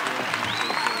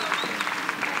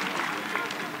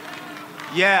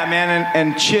 Yeah, man,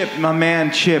 and Chip, my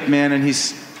man Chip, man, and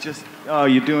he's just, oh,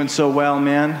 you're doing so well,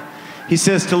 man. He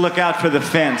says to look out for the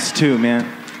fence, too, man.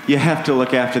 You have to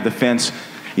look after the fence.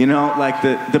 You know, like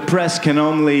the press can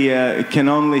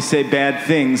only say bad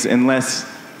things unless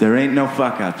there ain't no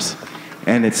fuck-ups.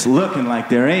 And it's looking like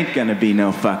there ain't gonna be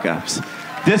no fuck-ups.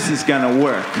 This is gonna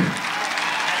work.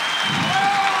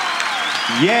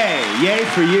 Yay, yay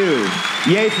for you.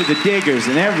 Yay for the diggers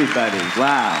and everybody,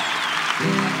 wow.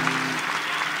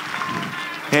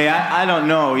 Hey, I don't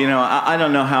know, I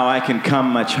don't know how I can come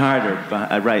much harder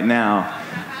right now,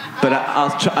 but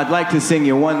I'd like to sing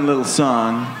you one little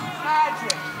song.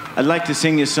 I'd like to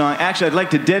sing you a song. Actually, I'd like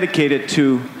to dedicate it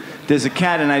to, there's a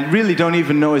cat, and I really don't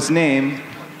even know his name,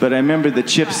 but I remember that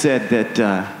Chip said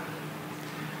that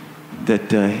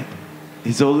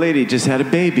his old lady just had a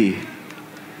baby.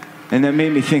 And that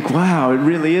made me think, wow, it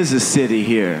really is a city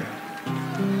here.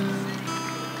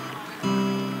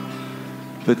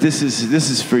 But this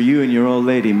is for you and your old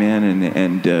lady, man,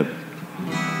 and whew,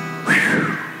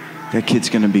 that kid's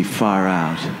gonna be far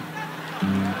out.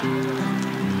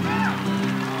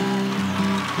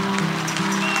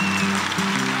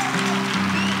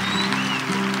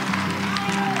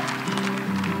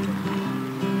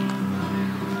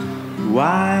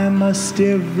 Why must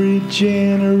every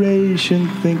generation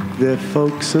think their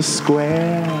folks are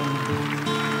square?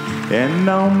 And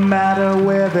no matter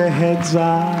where their heads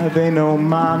are, they know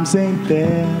moms ain't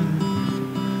there.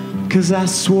 'Cause I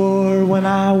swore when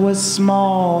I was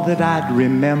small that I'd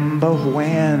remember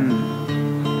when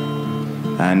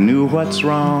I knew what's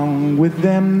wrong with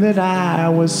them that I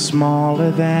was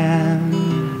smaller than.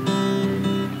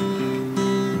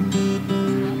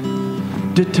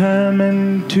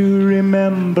 Determined to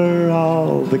remember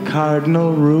all the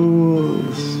cardinal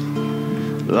rules,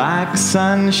 like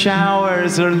sun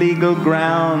showers are legal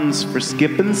grounds for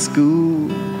skipping school.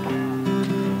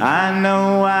 I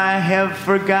know I have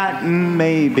forgotten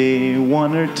maybe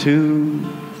one or two,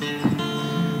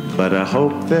 but I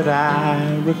hope that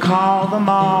I recall them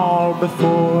all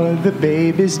before the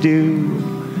babies do.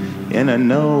 And I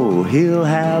know he'll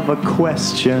have a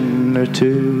question or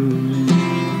two.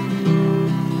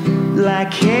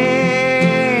 Like,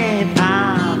 hey,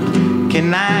 Pop,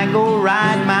 can I go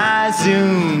ride my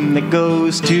Zoom that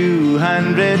goes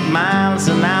 200 miles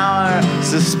an hour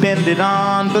suspended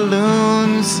on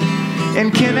balloons?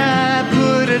 And can I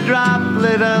put a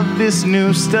droplet of this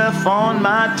new stuff on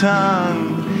my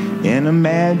tongue and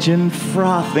imagine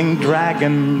frothing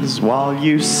dragons while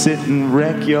you sit and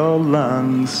wreck your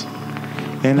lungs?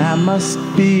 And I must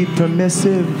be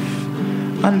permissive,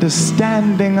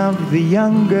 understanding of the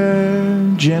younger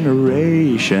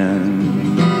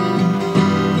generation.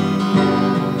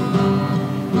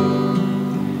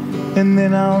 And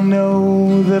then I'll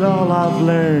know that all I've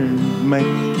learned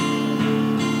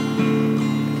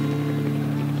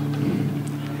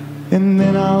And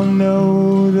then I'll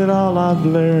know that all I've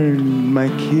learned, my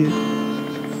kid.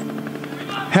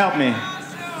 Help me.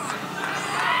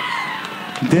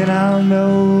 Then I'll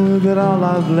know that all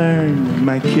I've learned,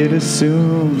 my kid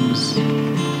assumes.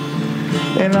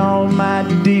 And all my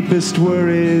deepest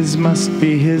worries must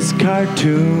be his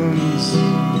cartoons.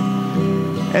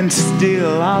 And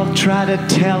still I'll try to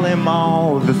tell him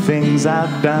all the things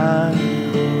I've done,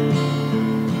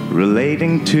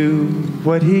 relating to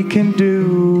what he can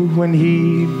do when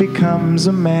he becomes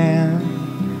a man.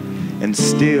 And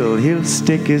still he'll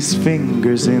stick his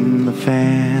fingers in the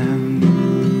fan.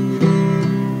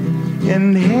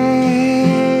 And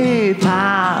hey,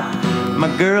 Pop, my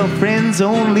girlfriend's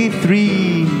only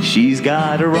 3. She's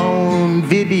got her own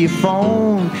video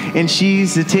phone, and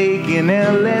she's taking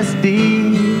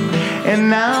LSD.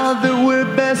 And now that we're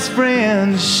best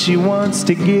friends, she wants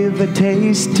to give a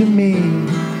taste to me.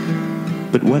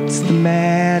 But what's the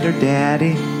matter,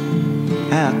 Daddy?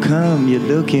 How come you're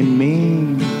looking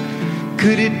mean?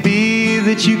 Could it be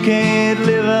that you can't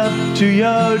live up to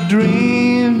your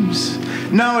dreams?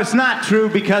 No, it's not true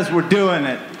because we're doing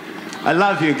it. I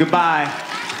love you. Goodbye.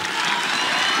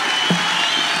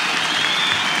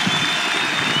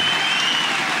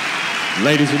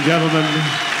 Ladies and gentlemen,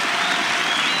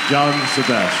 John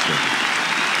Sebastian.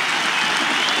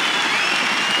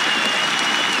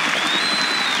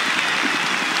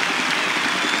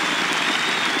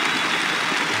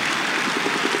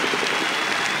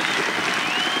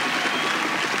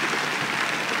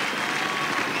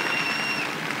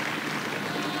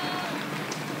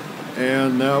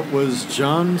 And that was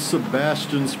John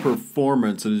Sebastian's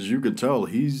performance. And as you can tell,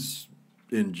 he's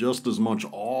in just as much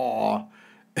awe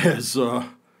as,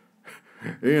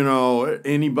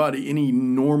 any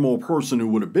normal person who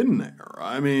would have been there.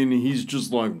 I mean, he's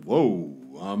just like, whoa,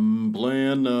 I'm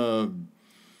playing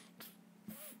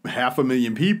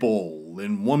 500,000 people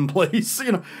in one place.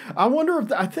 I wonder if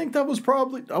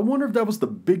that was the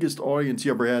biggest audience he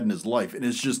ever had in his life. And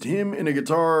it's just him and a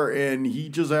guitar, and he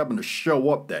just happened to show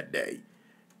up that day.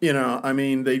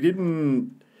 They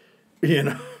didn't, he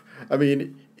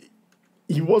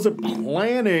wasn't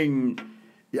planning.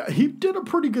 Yeah, he did a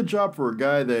pretty good job for a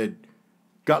guy that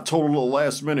got told at the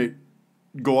last minute,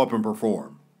 go up and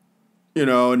perform.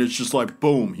 And it's just like,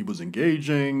 boom, he was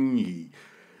engaging, he,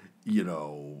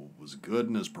 was good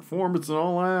in his performance and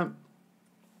all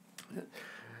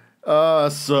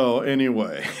that. So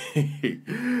anyway,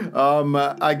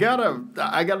 I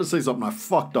gotta say something. I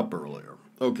fucked up earlier.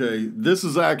 Okay, this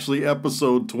is actually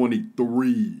episode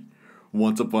 23,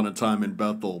 Once Upon a Time in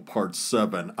Bethel, part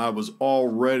 7. I was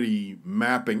already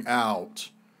mapping out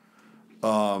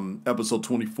episode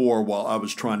 24 while I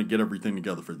was trying to get everything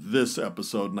together for this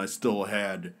episode, and I still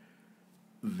had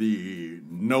the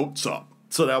notes up.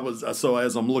 So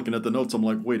as I'm looking at the notes, I'm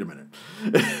like, wait a minute.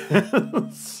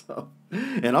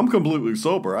 And I'm completely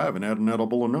sober. I haven't had an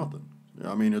edible or nothing.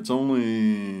 I mean, it's only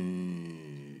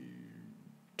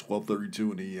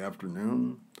 12:32 in the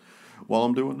afternoon while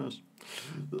I'm doing this.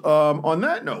 On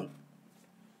that note,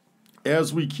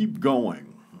 as we keep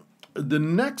going, the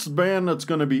next band that's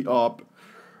going to be up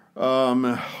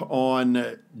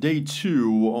on day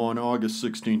 2 on August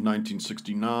 16,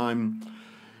 1969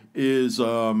 is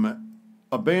a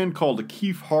band called the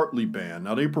Keef Hartley Band.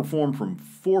 Now, they performed from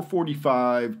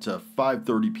 4:45 to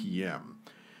 5:30 p.m.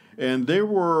 And they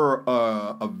were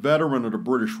a veteran of the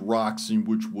British rock scene,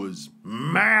 which was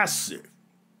massive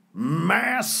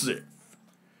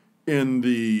in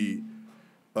the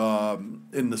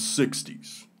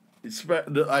 60s.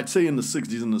 I'd say in the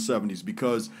 60s and the 70s,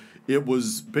 because it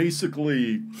was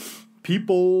basically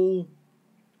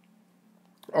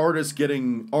artists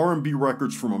getting R&B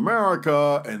records from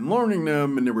America and learning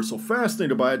them, and they were so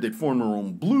fascinated by it, they formed their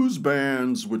own blues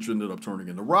bands, which ended up turning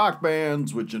into rock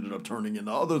bands, which ended up turning into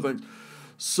other things.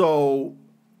 So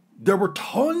there were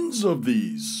tons of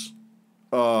these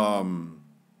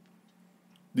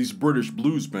British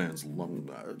blues bands.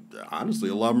 Honestly,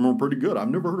 a lot of them are pretty good. I've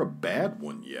never heard a bad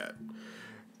one yet.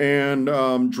 And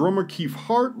drummer Keef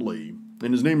Hartley,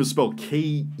 and his name is spelled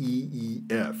Keef,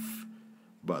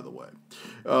 by the way,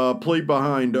 played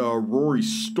behind Rory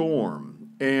Storm.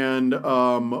 And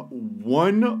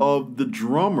one of the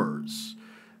drummers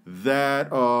that,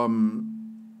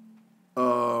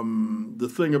 the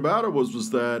thing about it was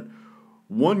that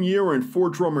 1 year and 4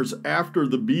 drummers after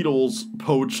the Beatles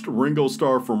poached Ringo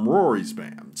Starr from Rory's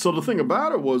band. So the thing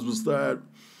about it was that,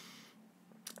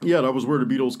 yeah, that was where the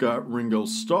Beatles got Ringo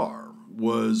Starr,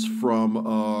 was from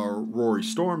Rory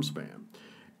Storm's band.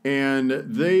 And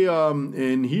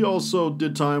and he also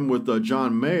did time with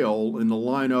John Mayall in the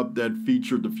lineup that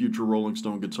featured the future Rolling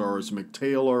Stone guitarist Mick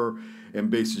Taylor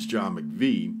and bassist John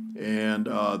McVie. And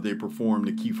they performed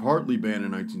the Keef Hartley Band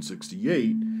in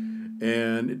 1968.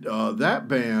 And that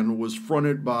band was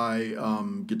fronted by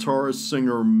guitarist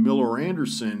singer Miller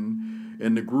Anderson,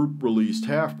 and the group released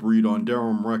Half Breed on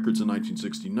Durham Records in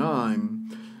 1969.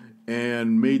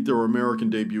 And made their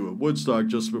American debut at Woodstock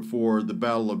just before the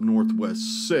Battle of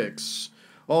Northwest 6,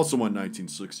 also in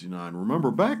 1969. Remember,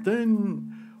 back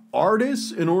then,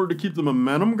 artists, in order to keep the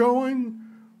momentum going,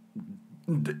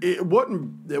 it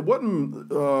wasn't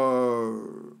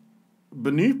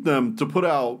beneath them to put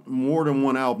out more than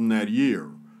one album that year,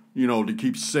 to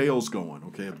keep sales going.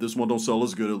 Okay, if this one don't sell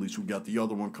as good, at least we got the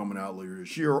other one coming out later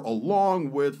this year,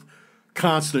 along with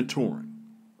constant touring.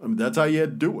 I mean, that's how you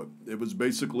had to do it. It was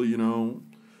basically,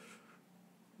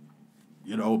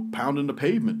 pounding the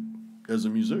pavement as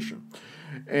a musician.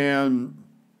 And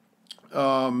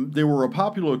they were a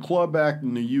popular club act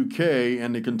in the UK,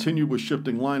 and they continued with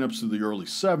shifting lineups through the early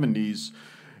 70s.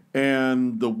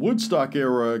 And the Woodstock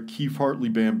era Keef Hartley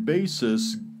Band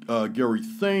bassist, Gary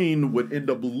Thane, would end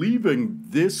up leaving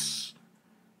this...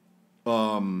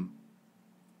 God,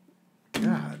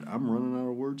 I'm running out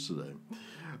of words today.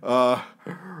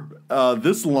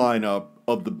 This lineup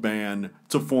of the band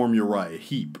to form Uriah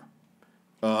Heep.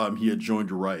 He had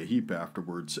joined Uriah Heep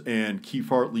afterwards, and Keef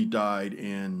Hartley died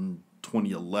in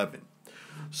 2011.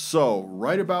 So,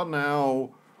 right about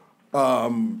now,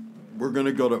 we're going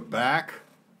to go back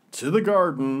to the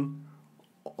Garden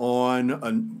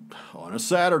on a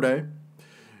Saturday,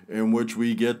 in which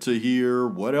we get to hear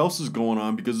what else is going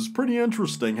on, because it's pretty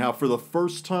interesting how for the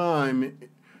first time...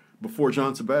 Before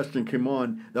John Sebastian came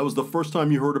on, that was the first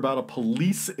time you heard about a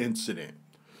police incident.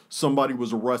 Somebody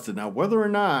was arrested. Now, whether or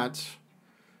not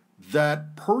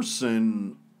that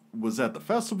person was at the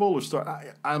festival or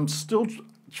I'm still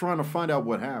trying to find out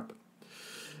what happened.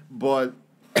 But,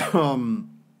 I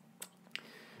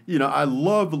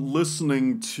love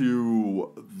listening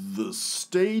to the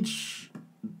stage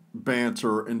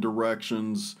banter and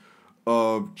directions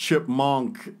of Chip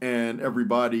Monk and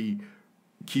everybody,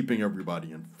 keeping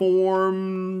everybody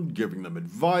informed, giving them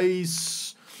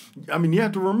advice. I mean, you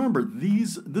have to remember,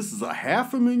 this is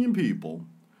 500,000 people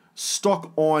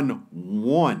stuck on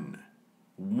one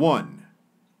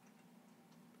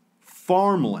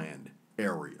farmland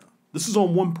area. This is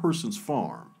on one person's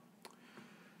farm.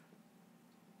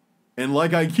 And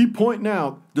like I keep pointing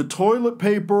out, the toilet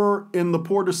paper in the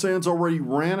Port of Sands already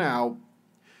ran out.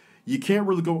 You can't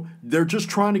really go. They're just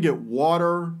trying to get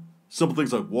water, simple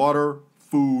things like water,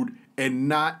 food, and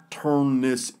not turn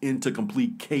this into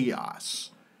complete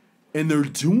chaos. And they're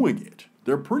doing it.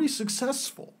 They're pretty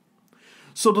successful.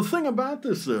 So the thing about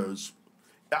this is,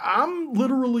 I'm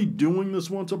literally doing this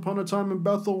Once Upon a Time in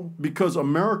Bethel because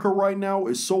America right now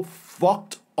is so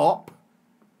fucked up.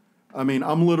 I mean,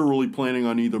 I'm literally planning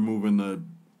on either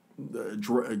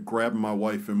grabbing my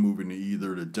wife and moving to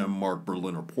either to Denmark,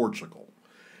 Berlin, or Portugal.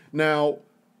 Now,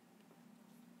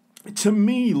 to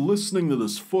me, listening to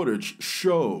this footage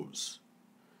shows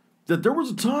that there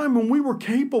was a time when we were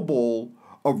capable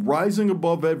of rising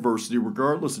above adversity,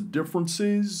 regardless of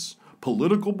differences,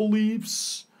 political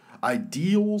beliefs,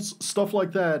 ideals, stuff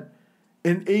like that,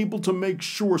 and able to make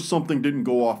sure something didn't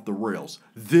go off the rails.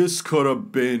 This could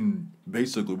have been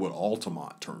basically what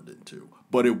Altamont turned into,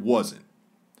 but it wasn't.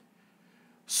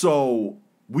 So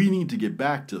we need to get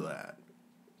back to that.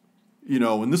 You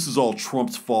know, and this is all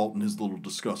Trump's fault and his little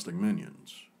disgusting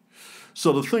minions.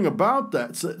 So the thing about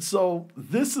that, so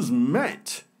this is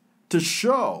meant to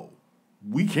show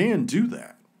we can do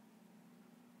that.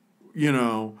 You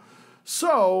know,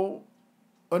 so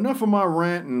enough of my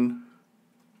ranting.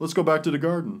 Let's go back to the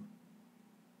garden.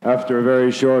 After a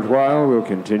very short while, we'll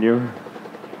continue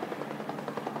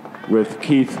with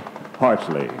Keith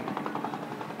Hartley.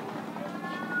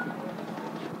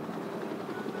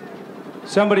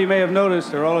 Somebody may have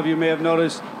noticed, or all of you may have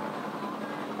noticed,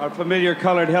 our familiar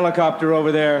colored helicopter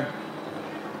over there.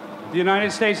 The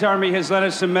United States Army has lent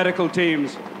us some medical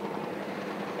teams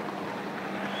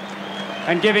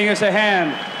and giving us a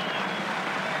hand.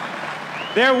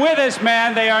 They're with us,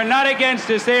 man. They are not against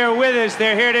us. They are with us.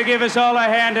 They're here to give us all a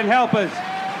hand and help us.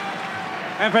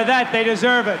 And for that, they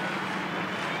deserve it.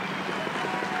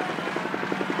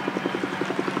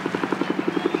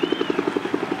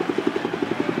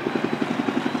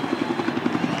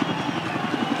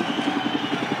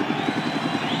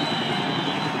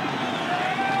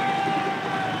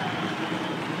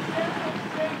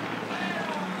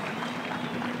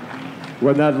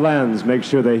 When that lands, make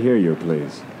sure they hear you,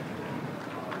 please.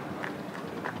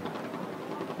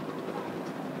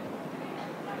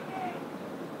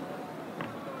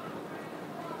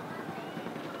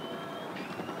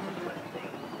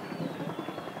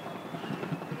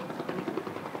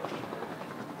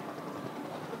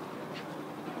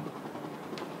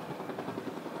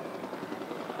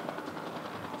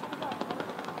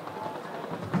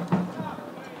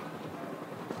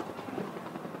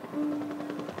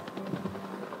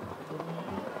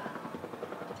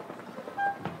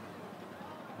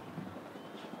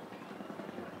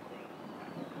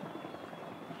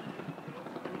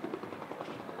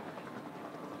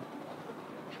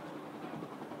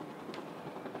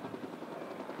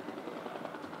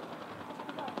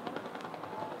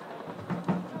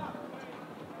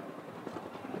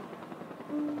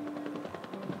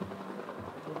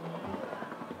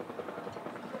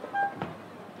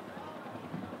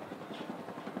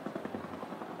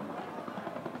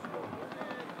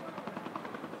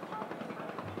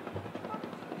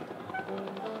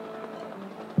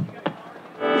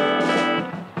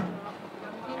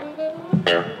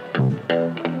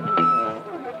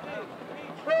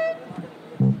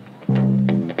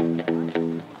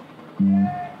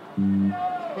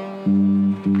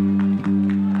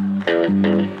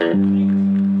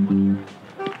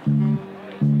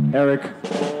 Eric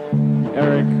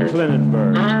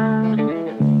Klinenberg.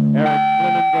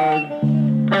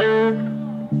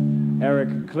 Eric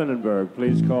Klinenberg,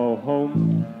 please call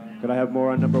home. Could I have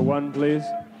more on number 1, please?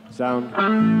 Sound.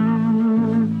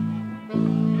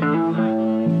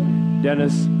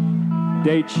 Dennis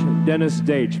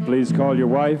Deitch, please call your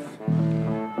wife.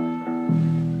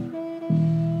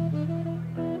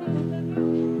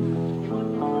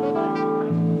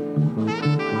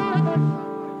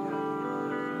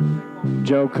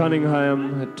 Joe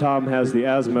Cunningham, Tom has the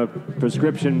asthma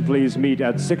prescription. Please meet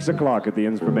at 6 o'clock at the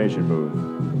information booth.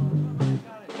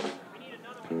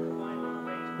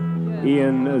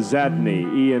 Ian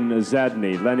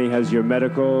Zadney, Lenny has your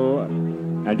medical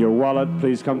and your wallet.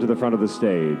 Please come to the front of the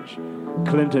stage.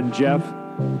 Clinton Jeff,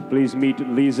 please meet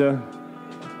Lisa,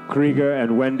 Krieger,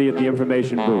 and Wendy at the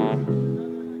information booth.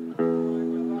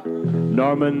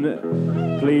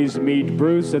 Norman, please meet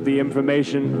Bruce at the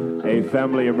information, a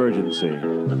family emergency.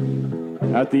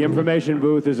 At the information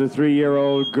booth is a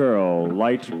 3-year-old girl,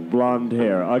 light blonde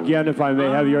hair. Again, if I may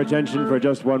have your attention for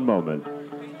just one moment.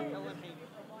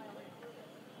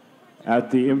 At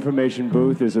the information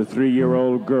booth is a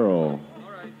 3-year-old girl.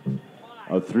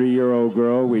 A 3-year-old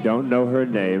girl, we don't know her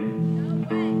name.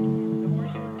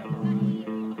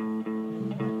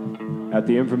 At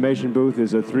the information booth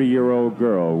is a 3-year-old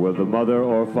girl. Will the mother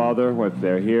or father, if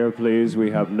they're here, please?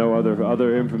 We have no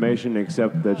other information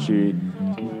except that she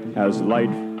has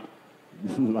light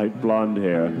blonde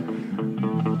hair.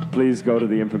 Please go to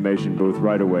the information booth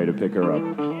right away to pick her up.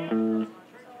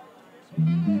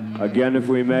 Again, if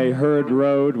we may, Herd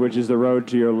Road, which is the road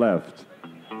to your left,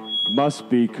 must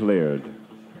be cleared.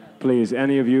 Please,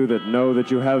 any of you that know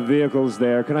that you have vehicles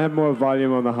there, can I have more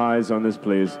volume on the highs on this,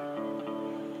 please?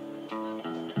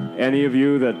 Any of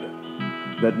you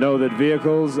that know that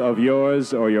vehicles of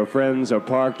yours or your friends are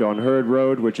parked on Herd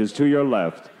Road, which is to your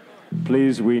left,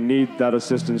 please, we need that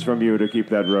assistance from you to keep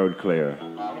that road clear.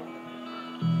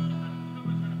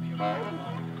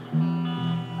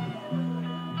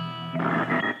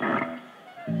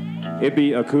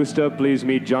 Ibby Acosta, please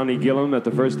meet Johnny Gillum at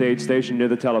the first aid station near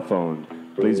the telephone.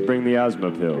 Please bring the asthma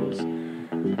pills.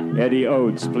 Eddie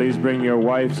Oates, please bring your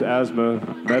wife's asthma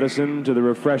medicine to the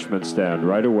refreshment stand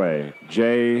right away.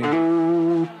 Jay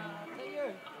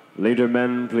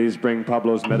Lederman, please bring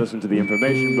Pablo's medicine to the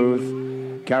information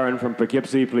booth. Karen from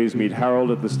Poughkeepsie, please meet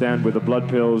Harold at the stand with the blood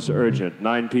pills, urgent,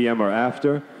 9 p.m. or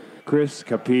after. Chris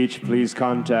Capich, please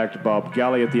contact Bob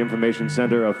Galley at the information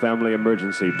center of family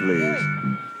emergency, please.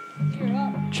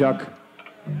 Chuck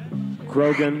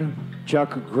Krogan,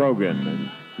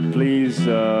 please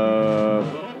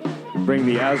bring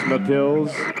the asthma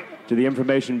pills to the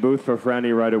information booth for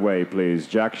Franny right away, please.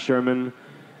 Jack Sherman,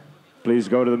 please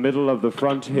go to the middle of the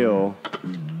front hill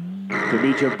to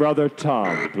meet your brother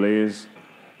Tom, please.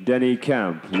 Denny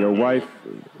Camp, your wife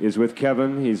is with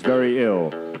Kevin. He's very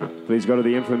ill. Please go to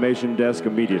the information desk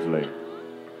immediately.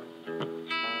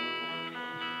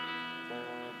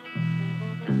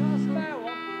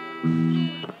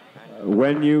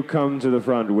 When you come to the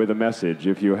front with a message,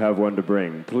 if you have one to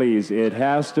bring, please, it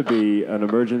has to be an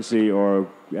emergency or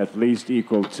at least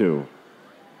equal to.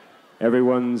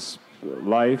 Everyone's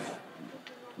life,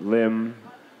 limb,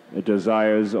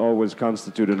 desires always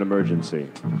constitute an emergency.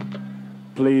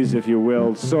 Please, if you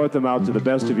will, sort them out to the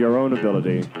best of your own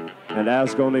ability and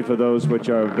ask only for those which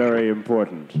are very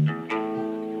important.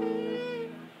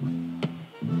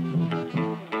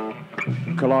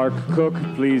 Clark Cook,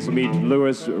 please meet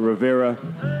Louis Rivera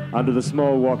under the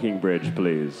small walking bridge,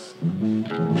 please.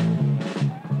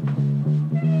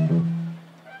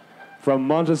 From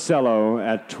Monticello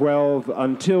at 12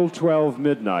 until 12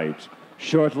 midnight,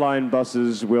 short line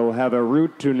buses will have a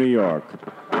route to New York.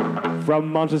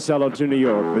 From Monticello to New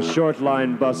York, the short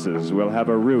line buses will have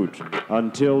a route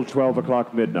until 12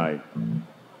 o'clock midnight.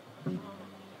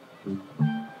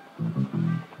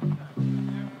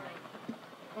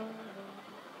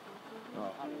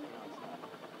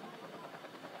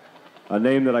 A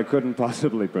name that I couldn't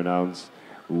possibly pronounce,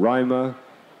 Rima,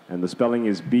 and the spelling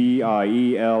is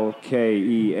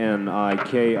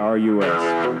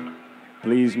Bielkenikrus.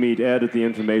 Please meet Ed at the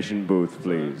information booth,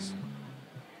 please.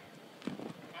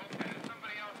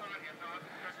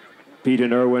 Pete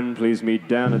and Irwin, please meet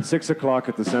Dan at 6 o'clock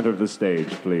at the center of the stage,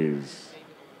 please.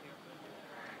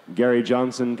 Gary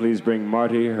Johnson, please bring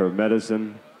Marty her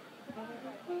medicine.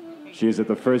 She is at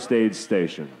the first aid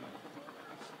station.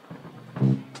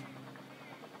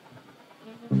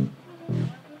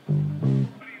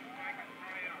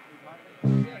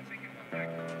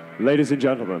 Ladies and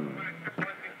gentlemen,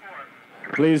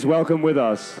 please welcome with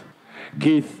us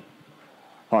Keith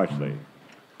Hartley.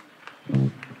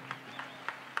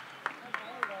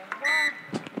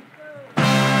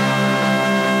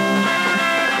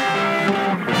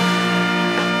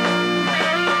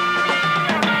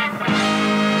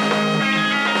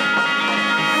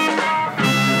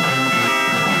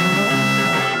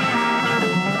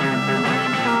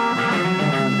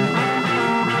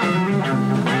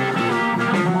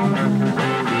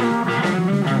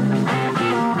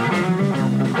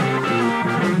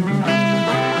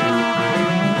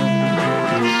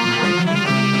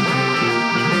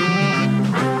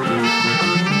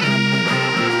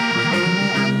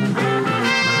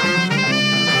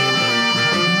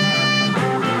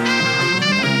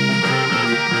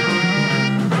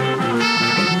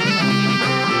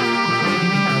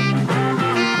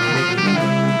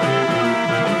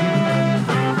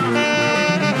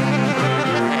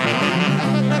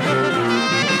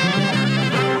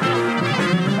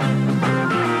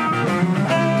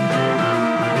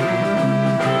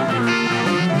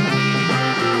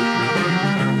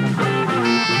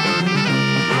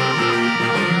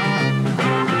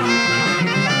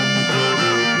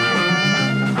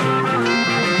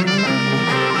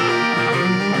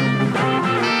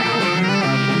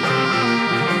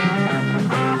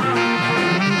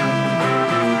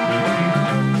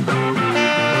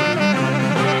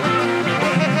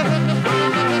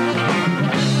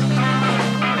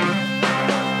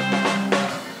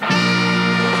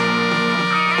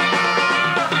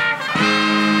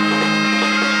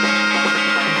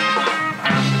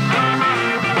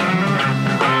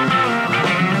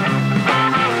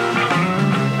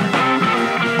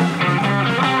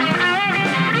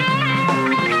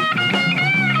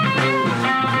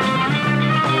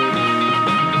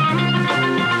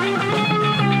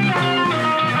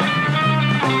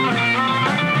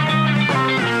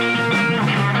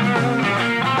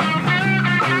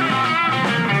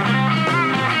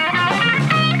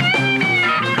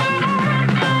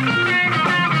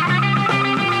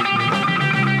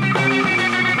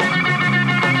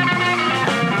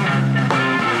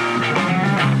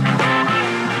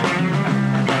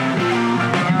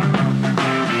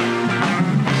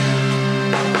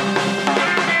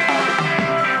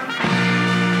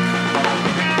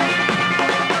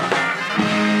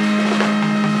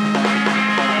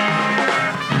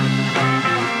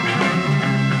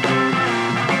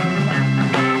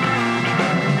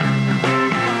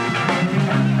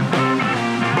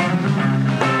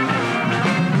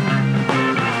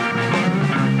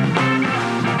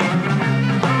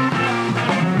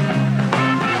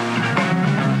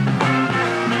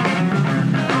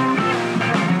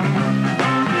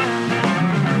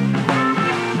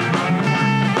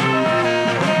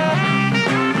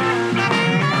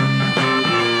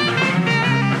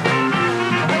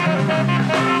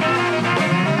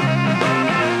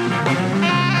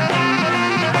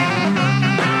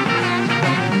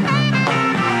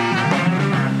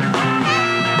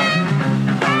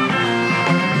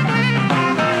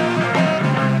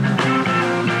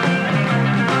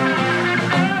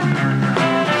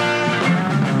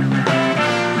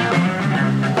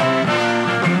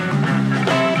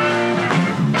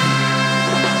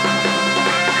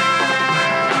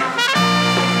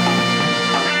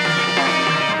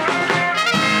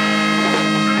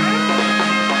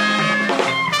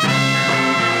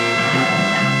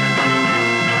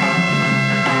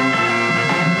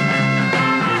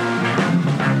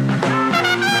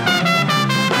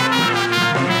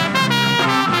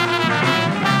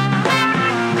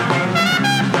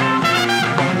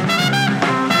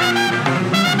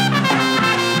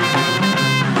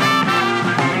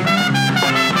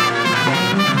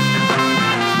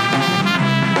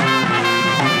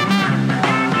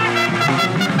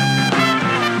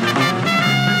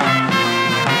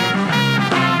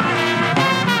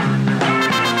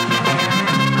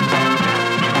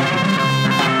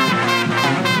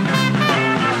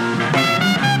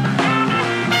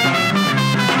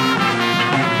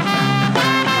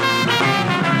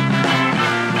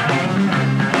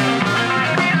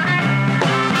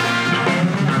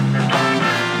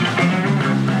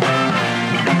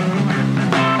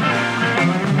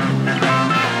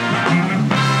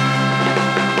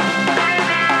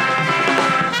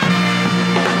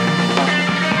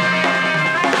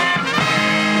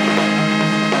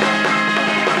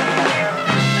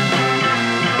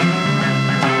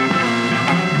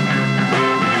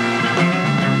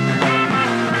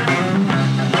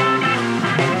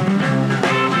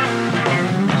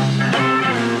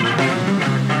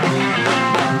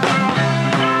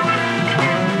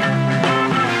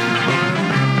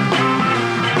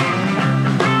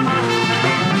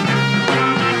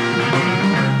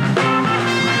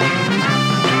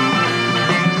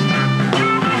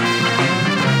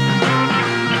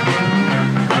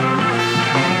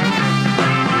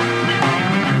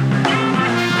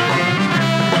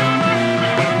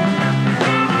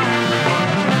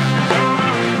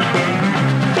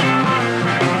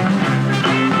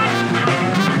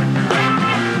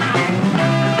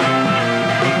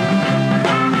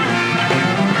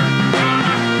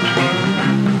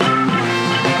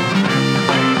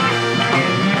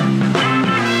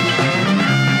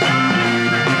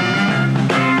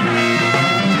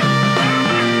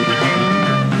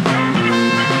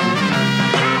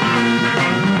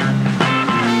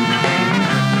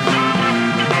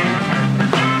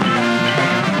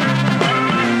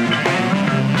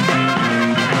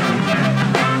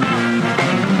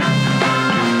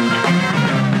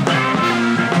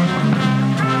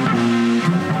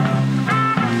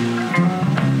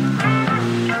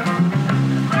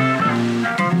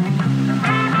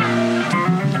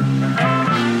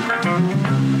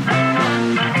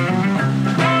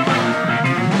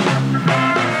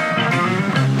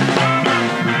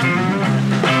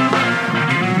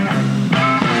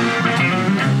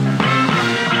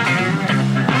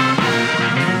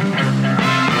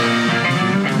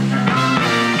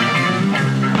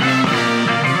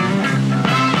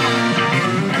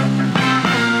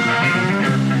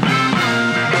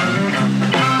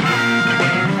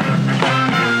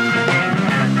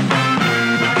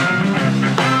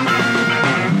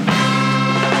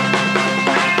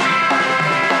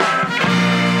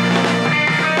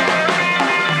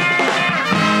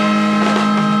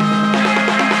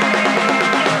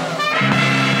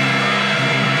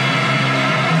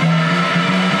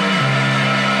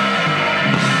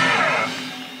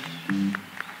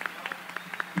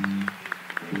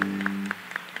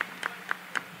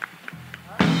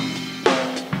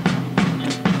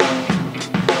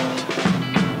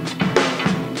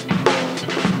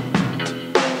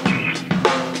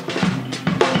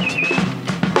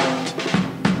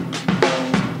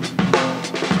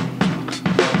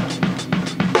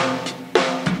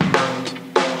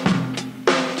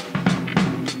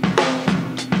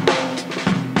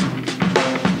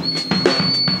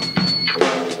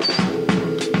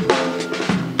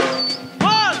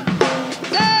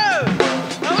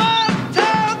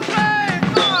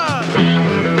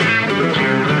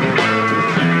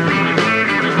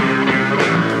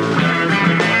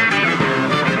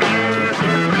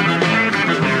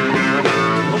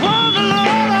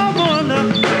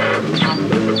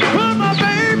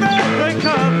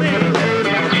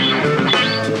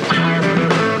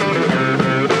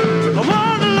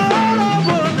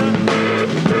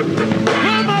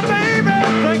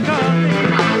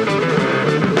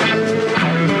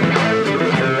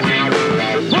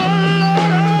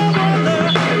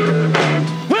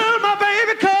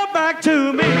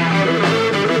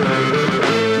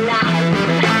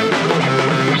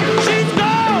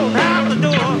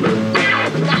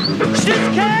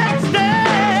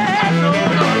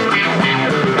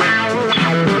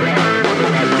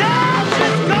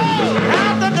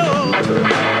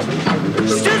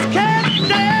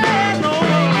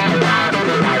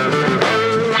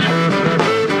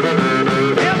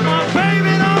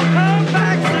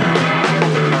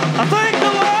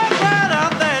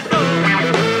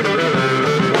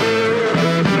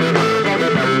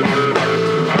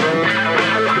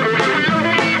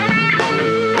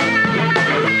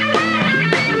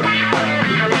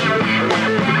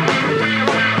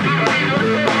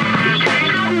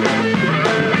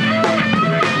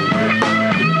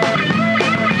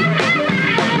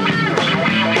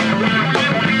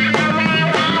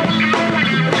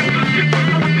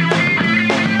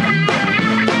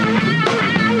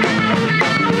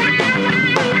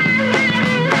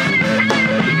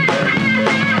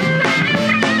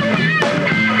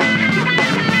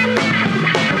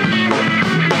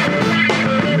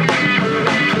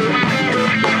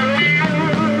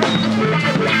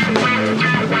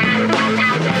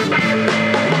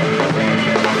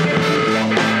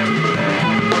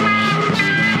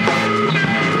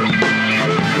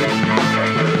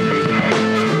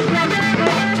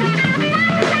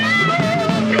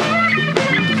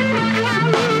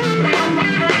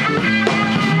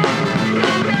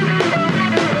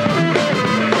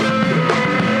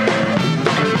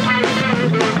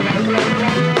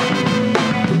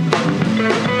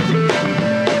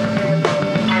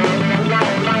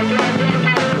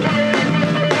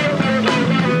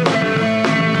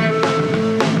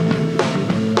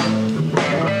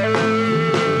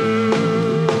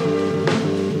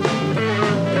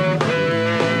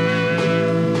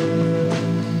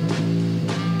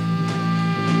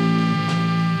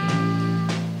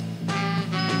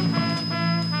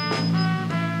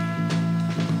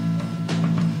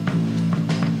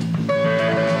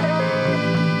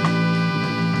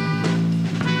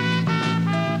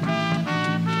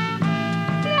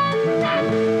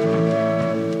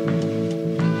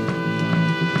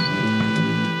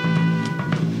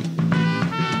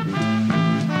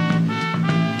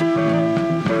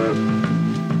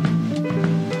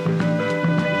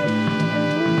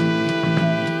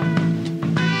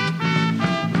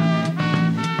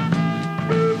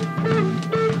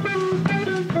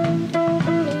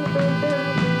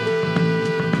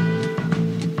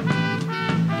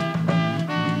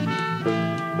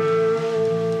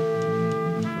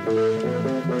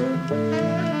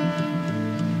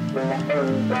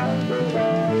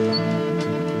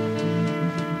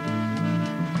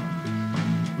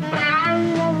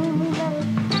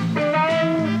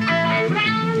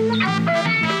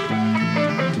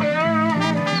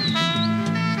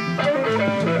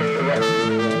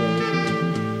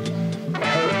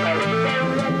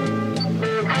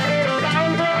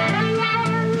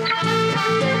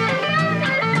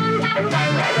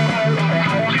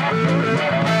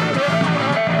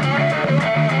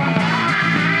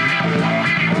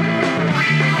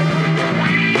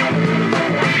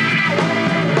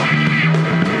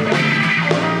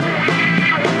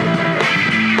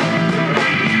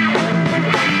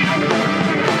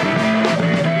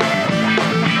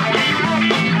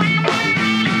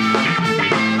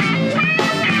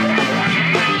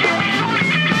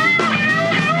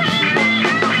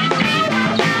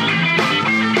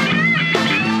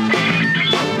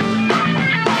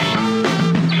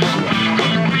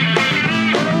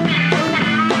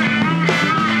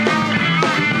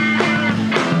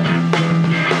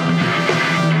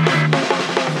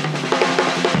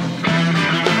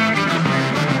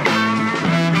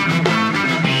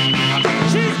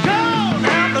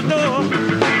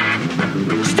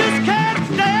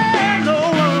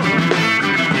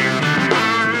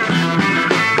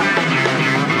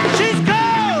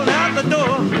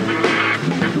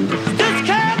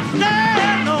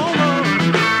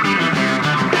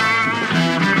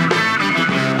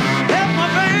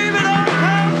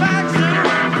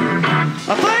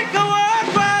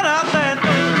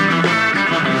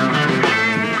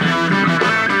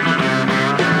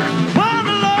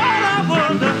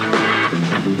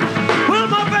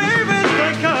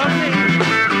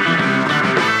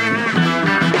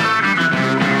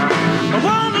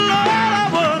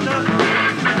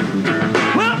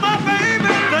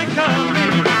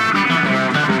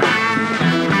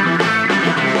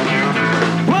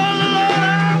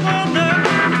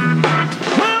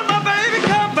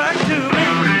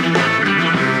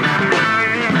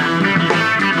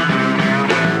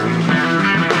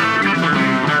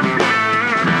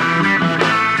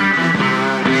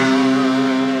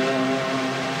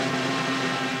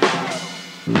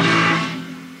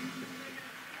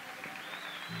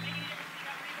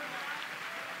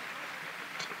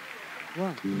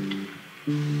 One,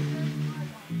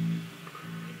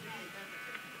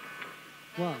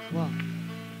 one.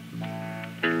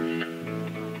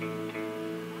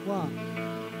 One.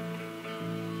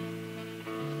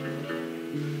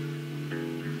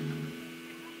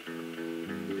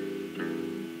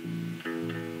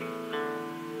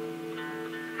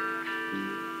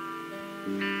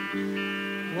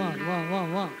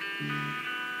 One.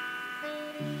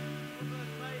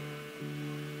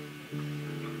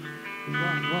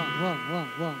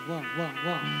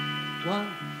 One.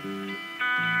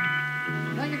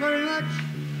 Thank you very much.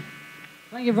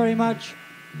 Thank you very much.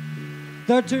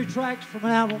 There are two tracks from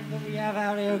an album that we have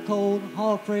out here called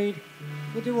Hartley.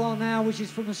 We'll do one now, which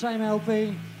is from the same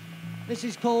LP. This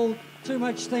is called Too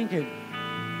Much Thinking.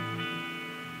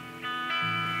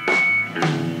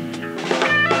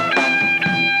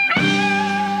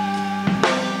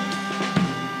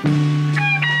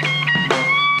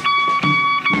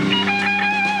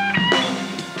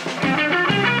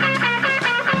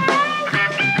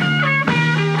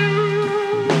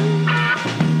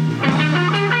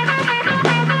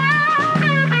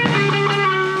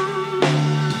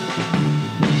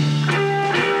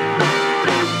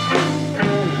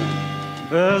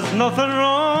 There's nothing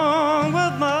wrong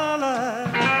with my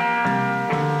life,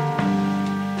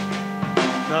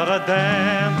 not a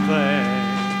damn thing.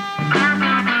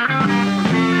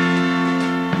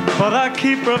 But I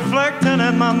keep reflecting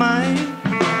in my mind,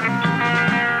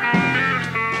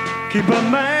 keep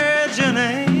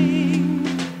imagining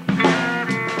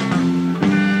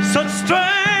such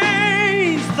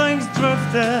strange things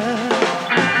drifting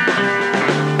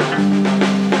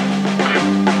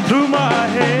through my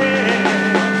head.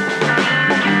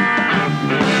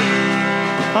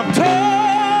 I'm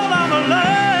told I'm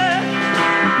alive,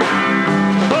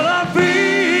 but I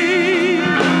feel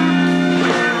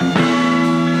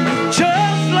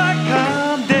just like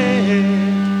I'm dead.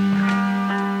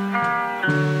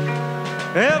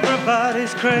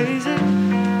 Everybody's crazy.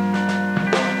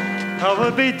 I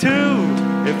would be too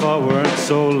if I weren't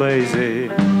so lazy.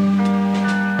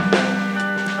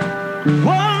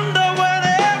 Wonder when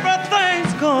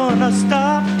everything's gonna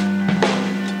stop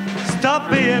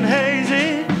being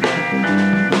hazy.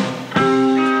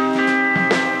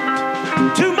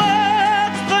 Too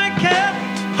much thinking,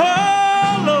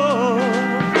 oh Lord.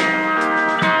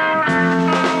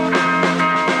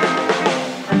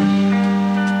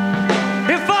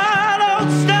 If I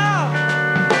don't stop,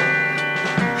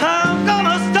 I'm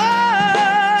gonna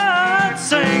start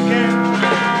sinking.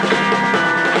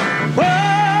 Whoa,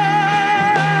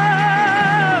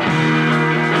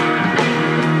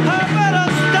 I better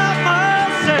stop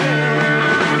myself.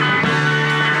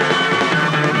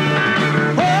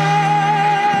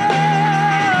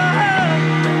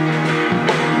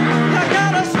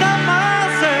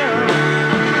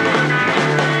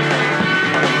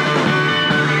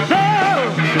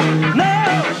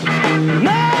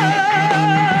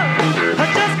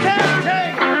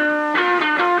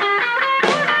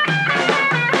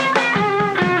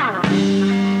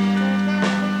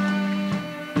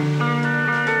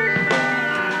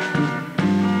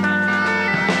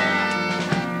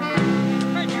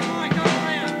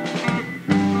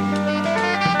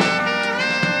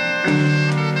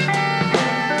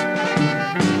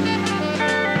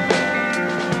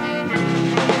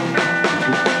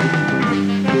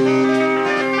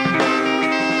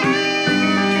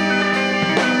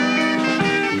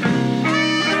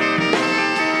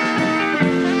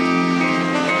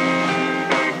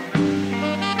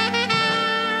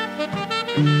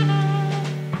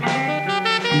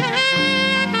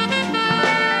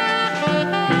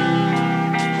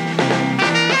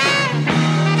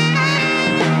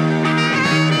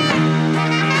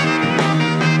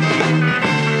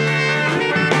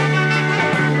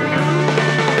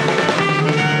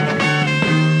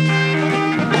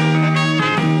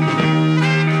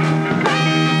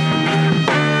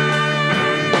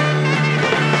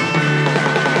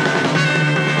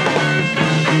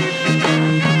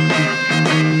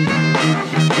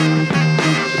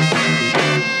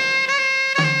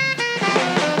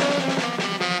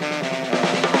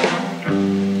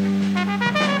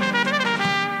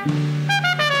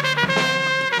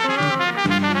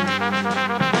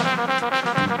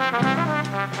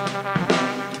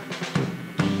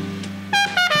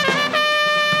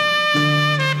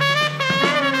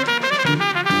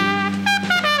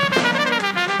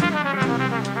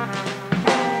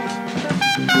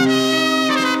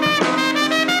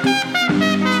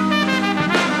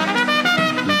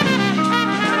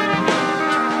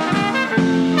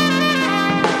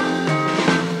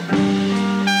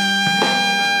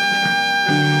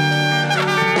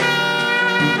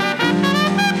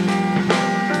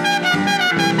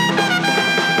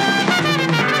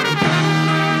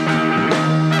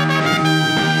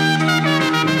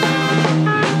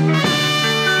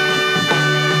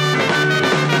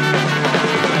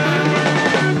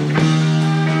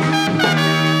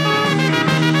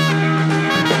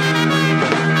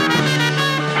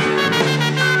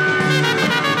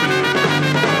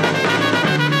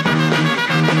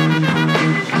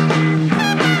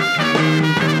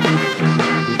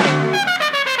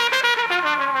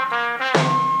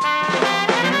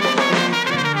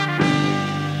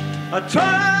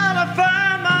 trying to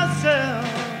find myself,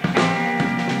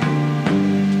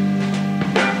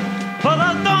 but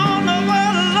I don't know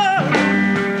where to look,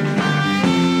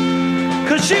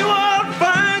 'cause she won't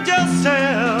find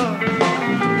yourself.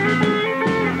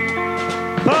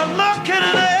 But looking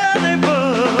at any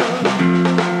book,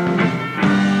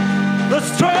 the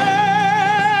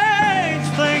strange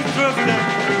thing drifting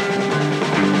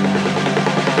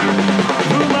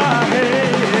through my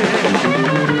head.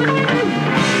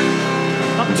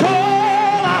 I'm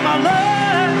told I'm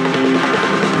alive,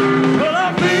 but I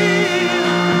feel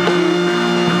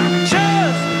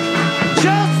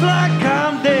just like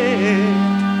I'm dead.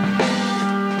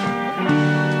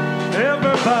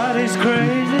 Everybody's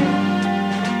crazy.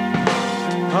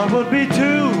 I would be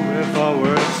too if I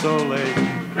weren't so late.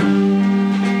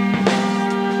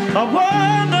 I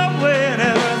wonder when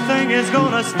everything is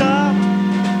gonna stop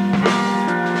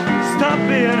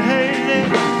being hazy.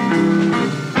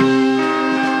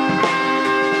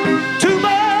 Too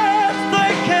much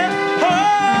they can't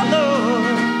follow.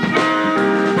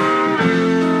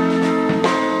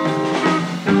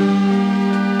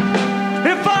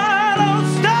 If I don't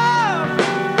stop,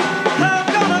 I'm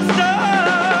gonna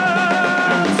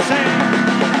start singing.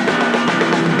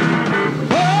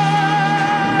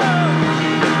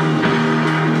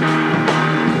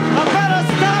 I better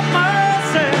stop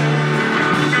myself.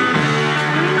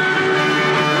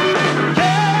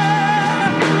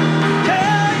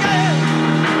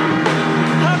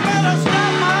 I better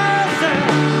stop myself.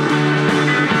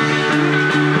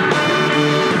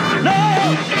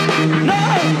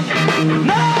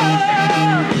 No,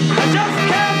 I just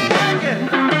can't take it.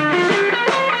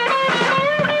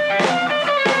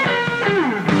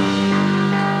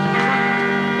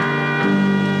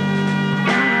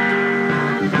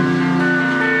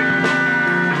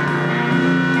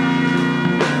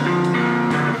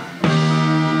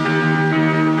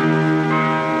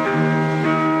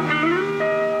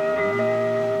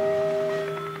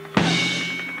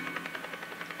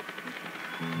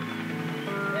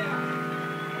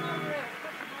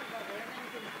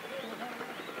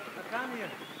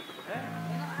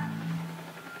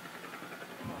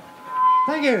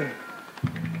 Thank you.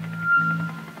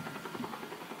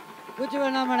 We'll do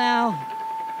a number now,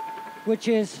 which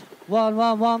is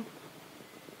 111.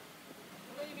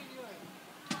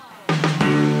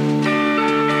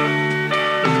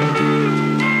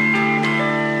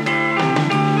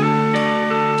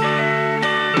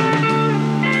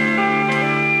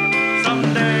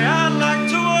 Someday I'd like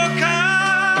to walk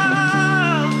out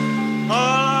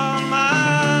all on my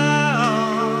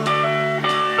own.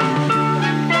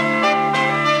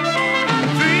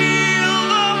 Feel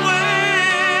the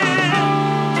wind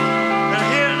and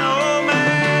hear no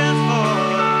man's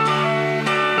voice.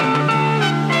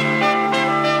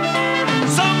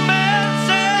 Some men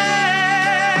say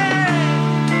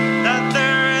that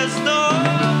there is no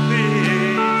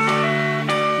peace,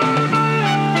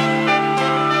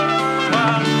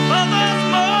 while others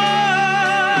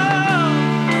moan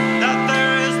that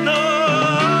there is no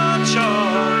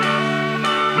choice.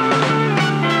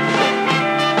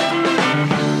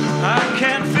 I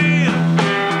can feel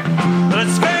that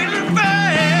it's fading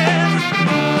fast.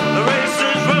 The race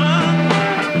is run.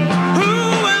 Who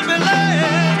will be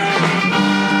last?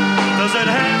 Does it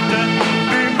have to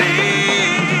be me?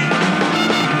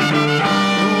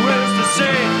 Who is to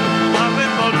say how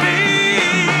it will be?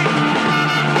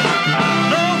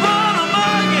 No one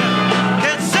among you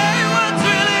can say what's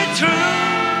really true.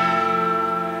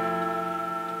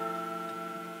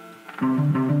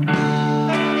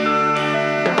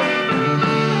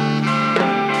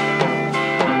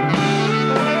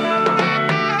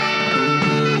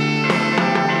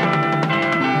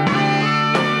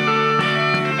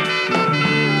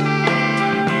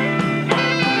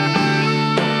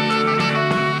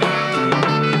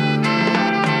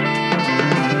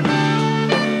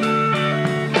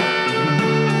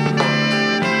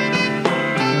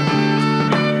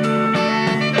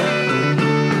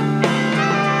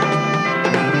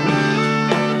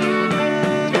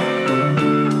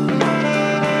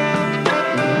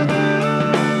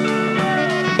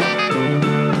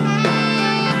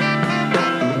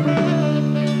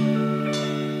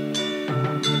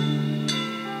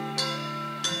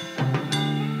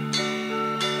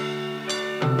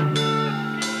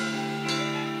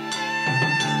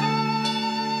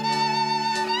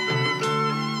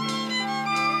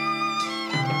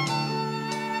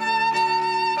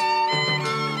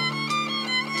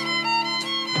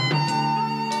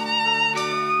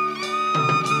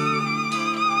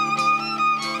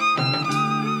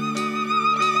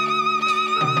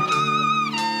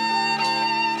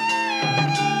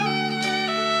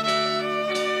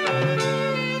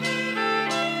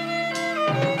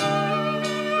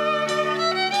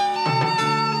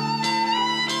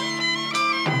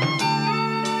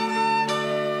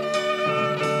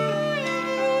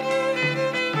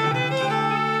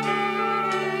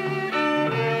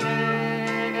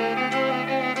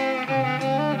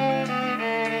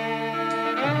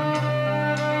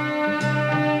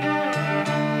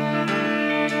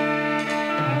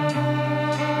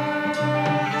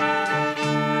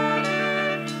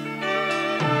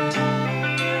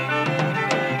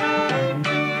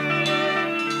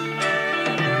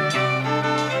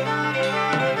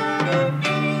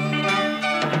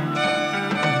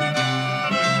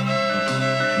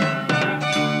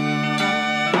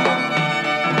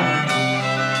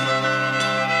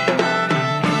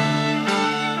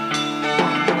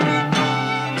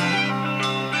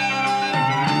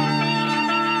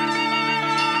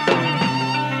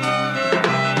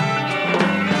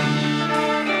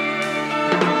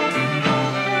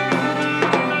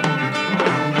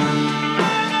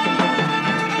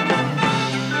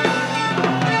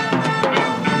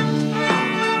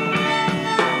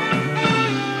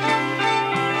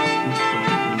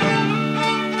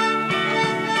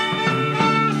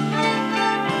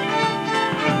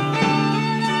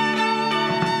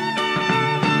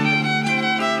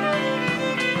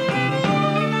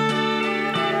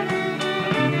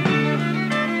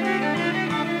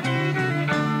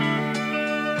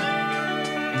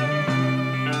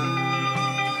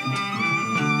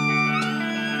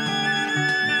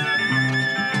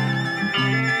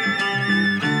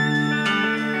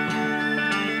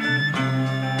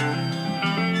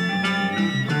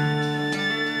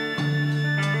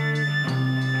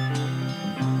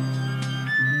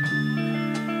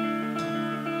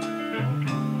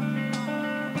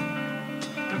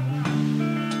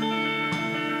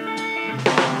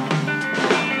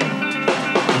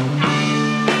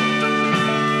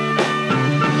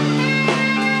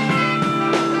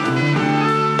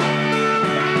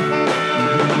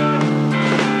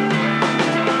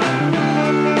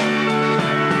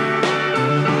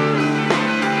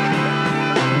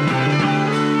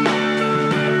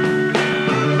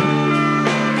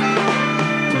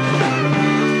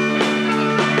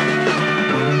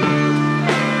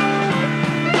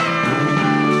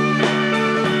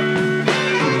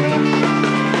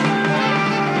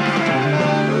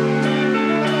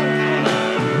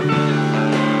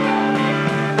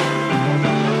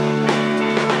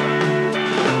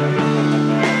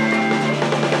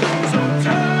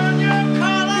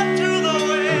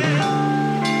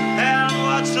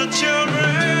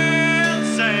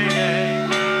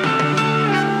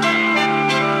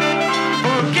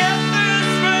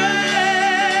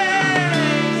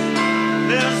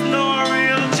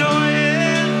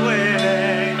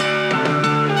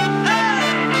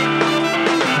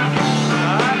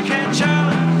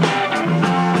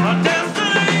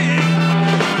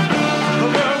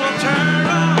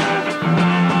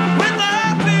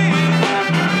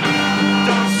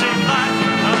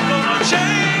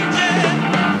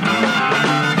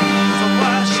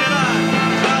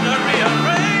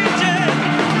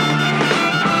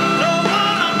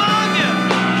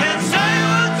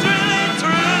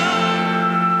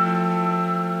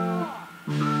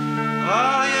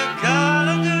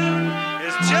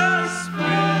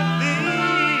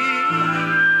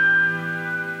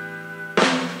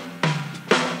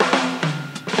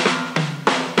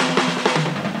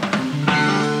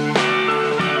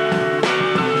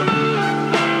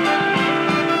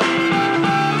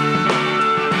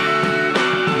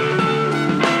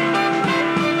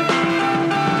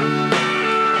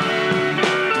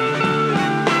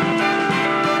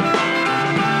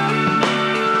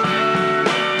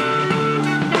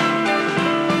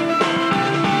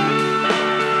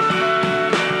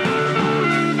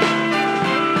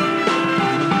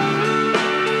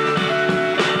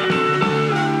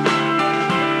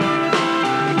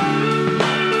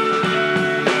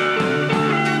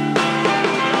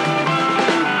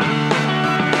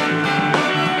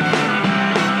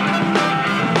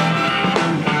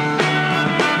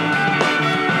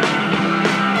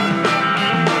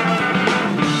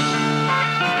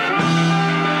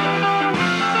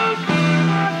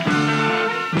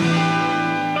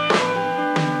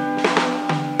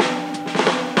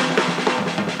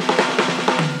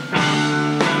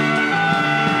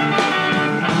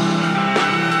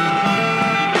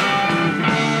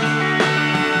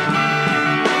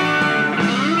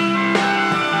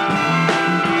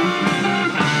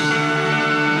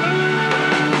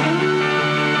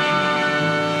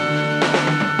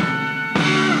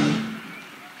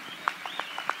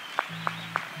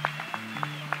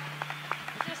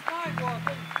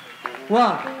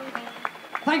 Well,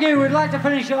 thank you. We'd like to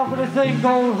finish off with a thing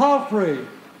called Hartley.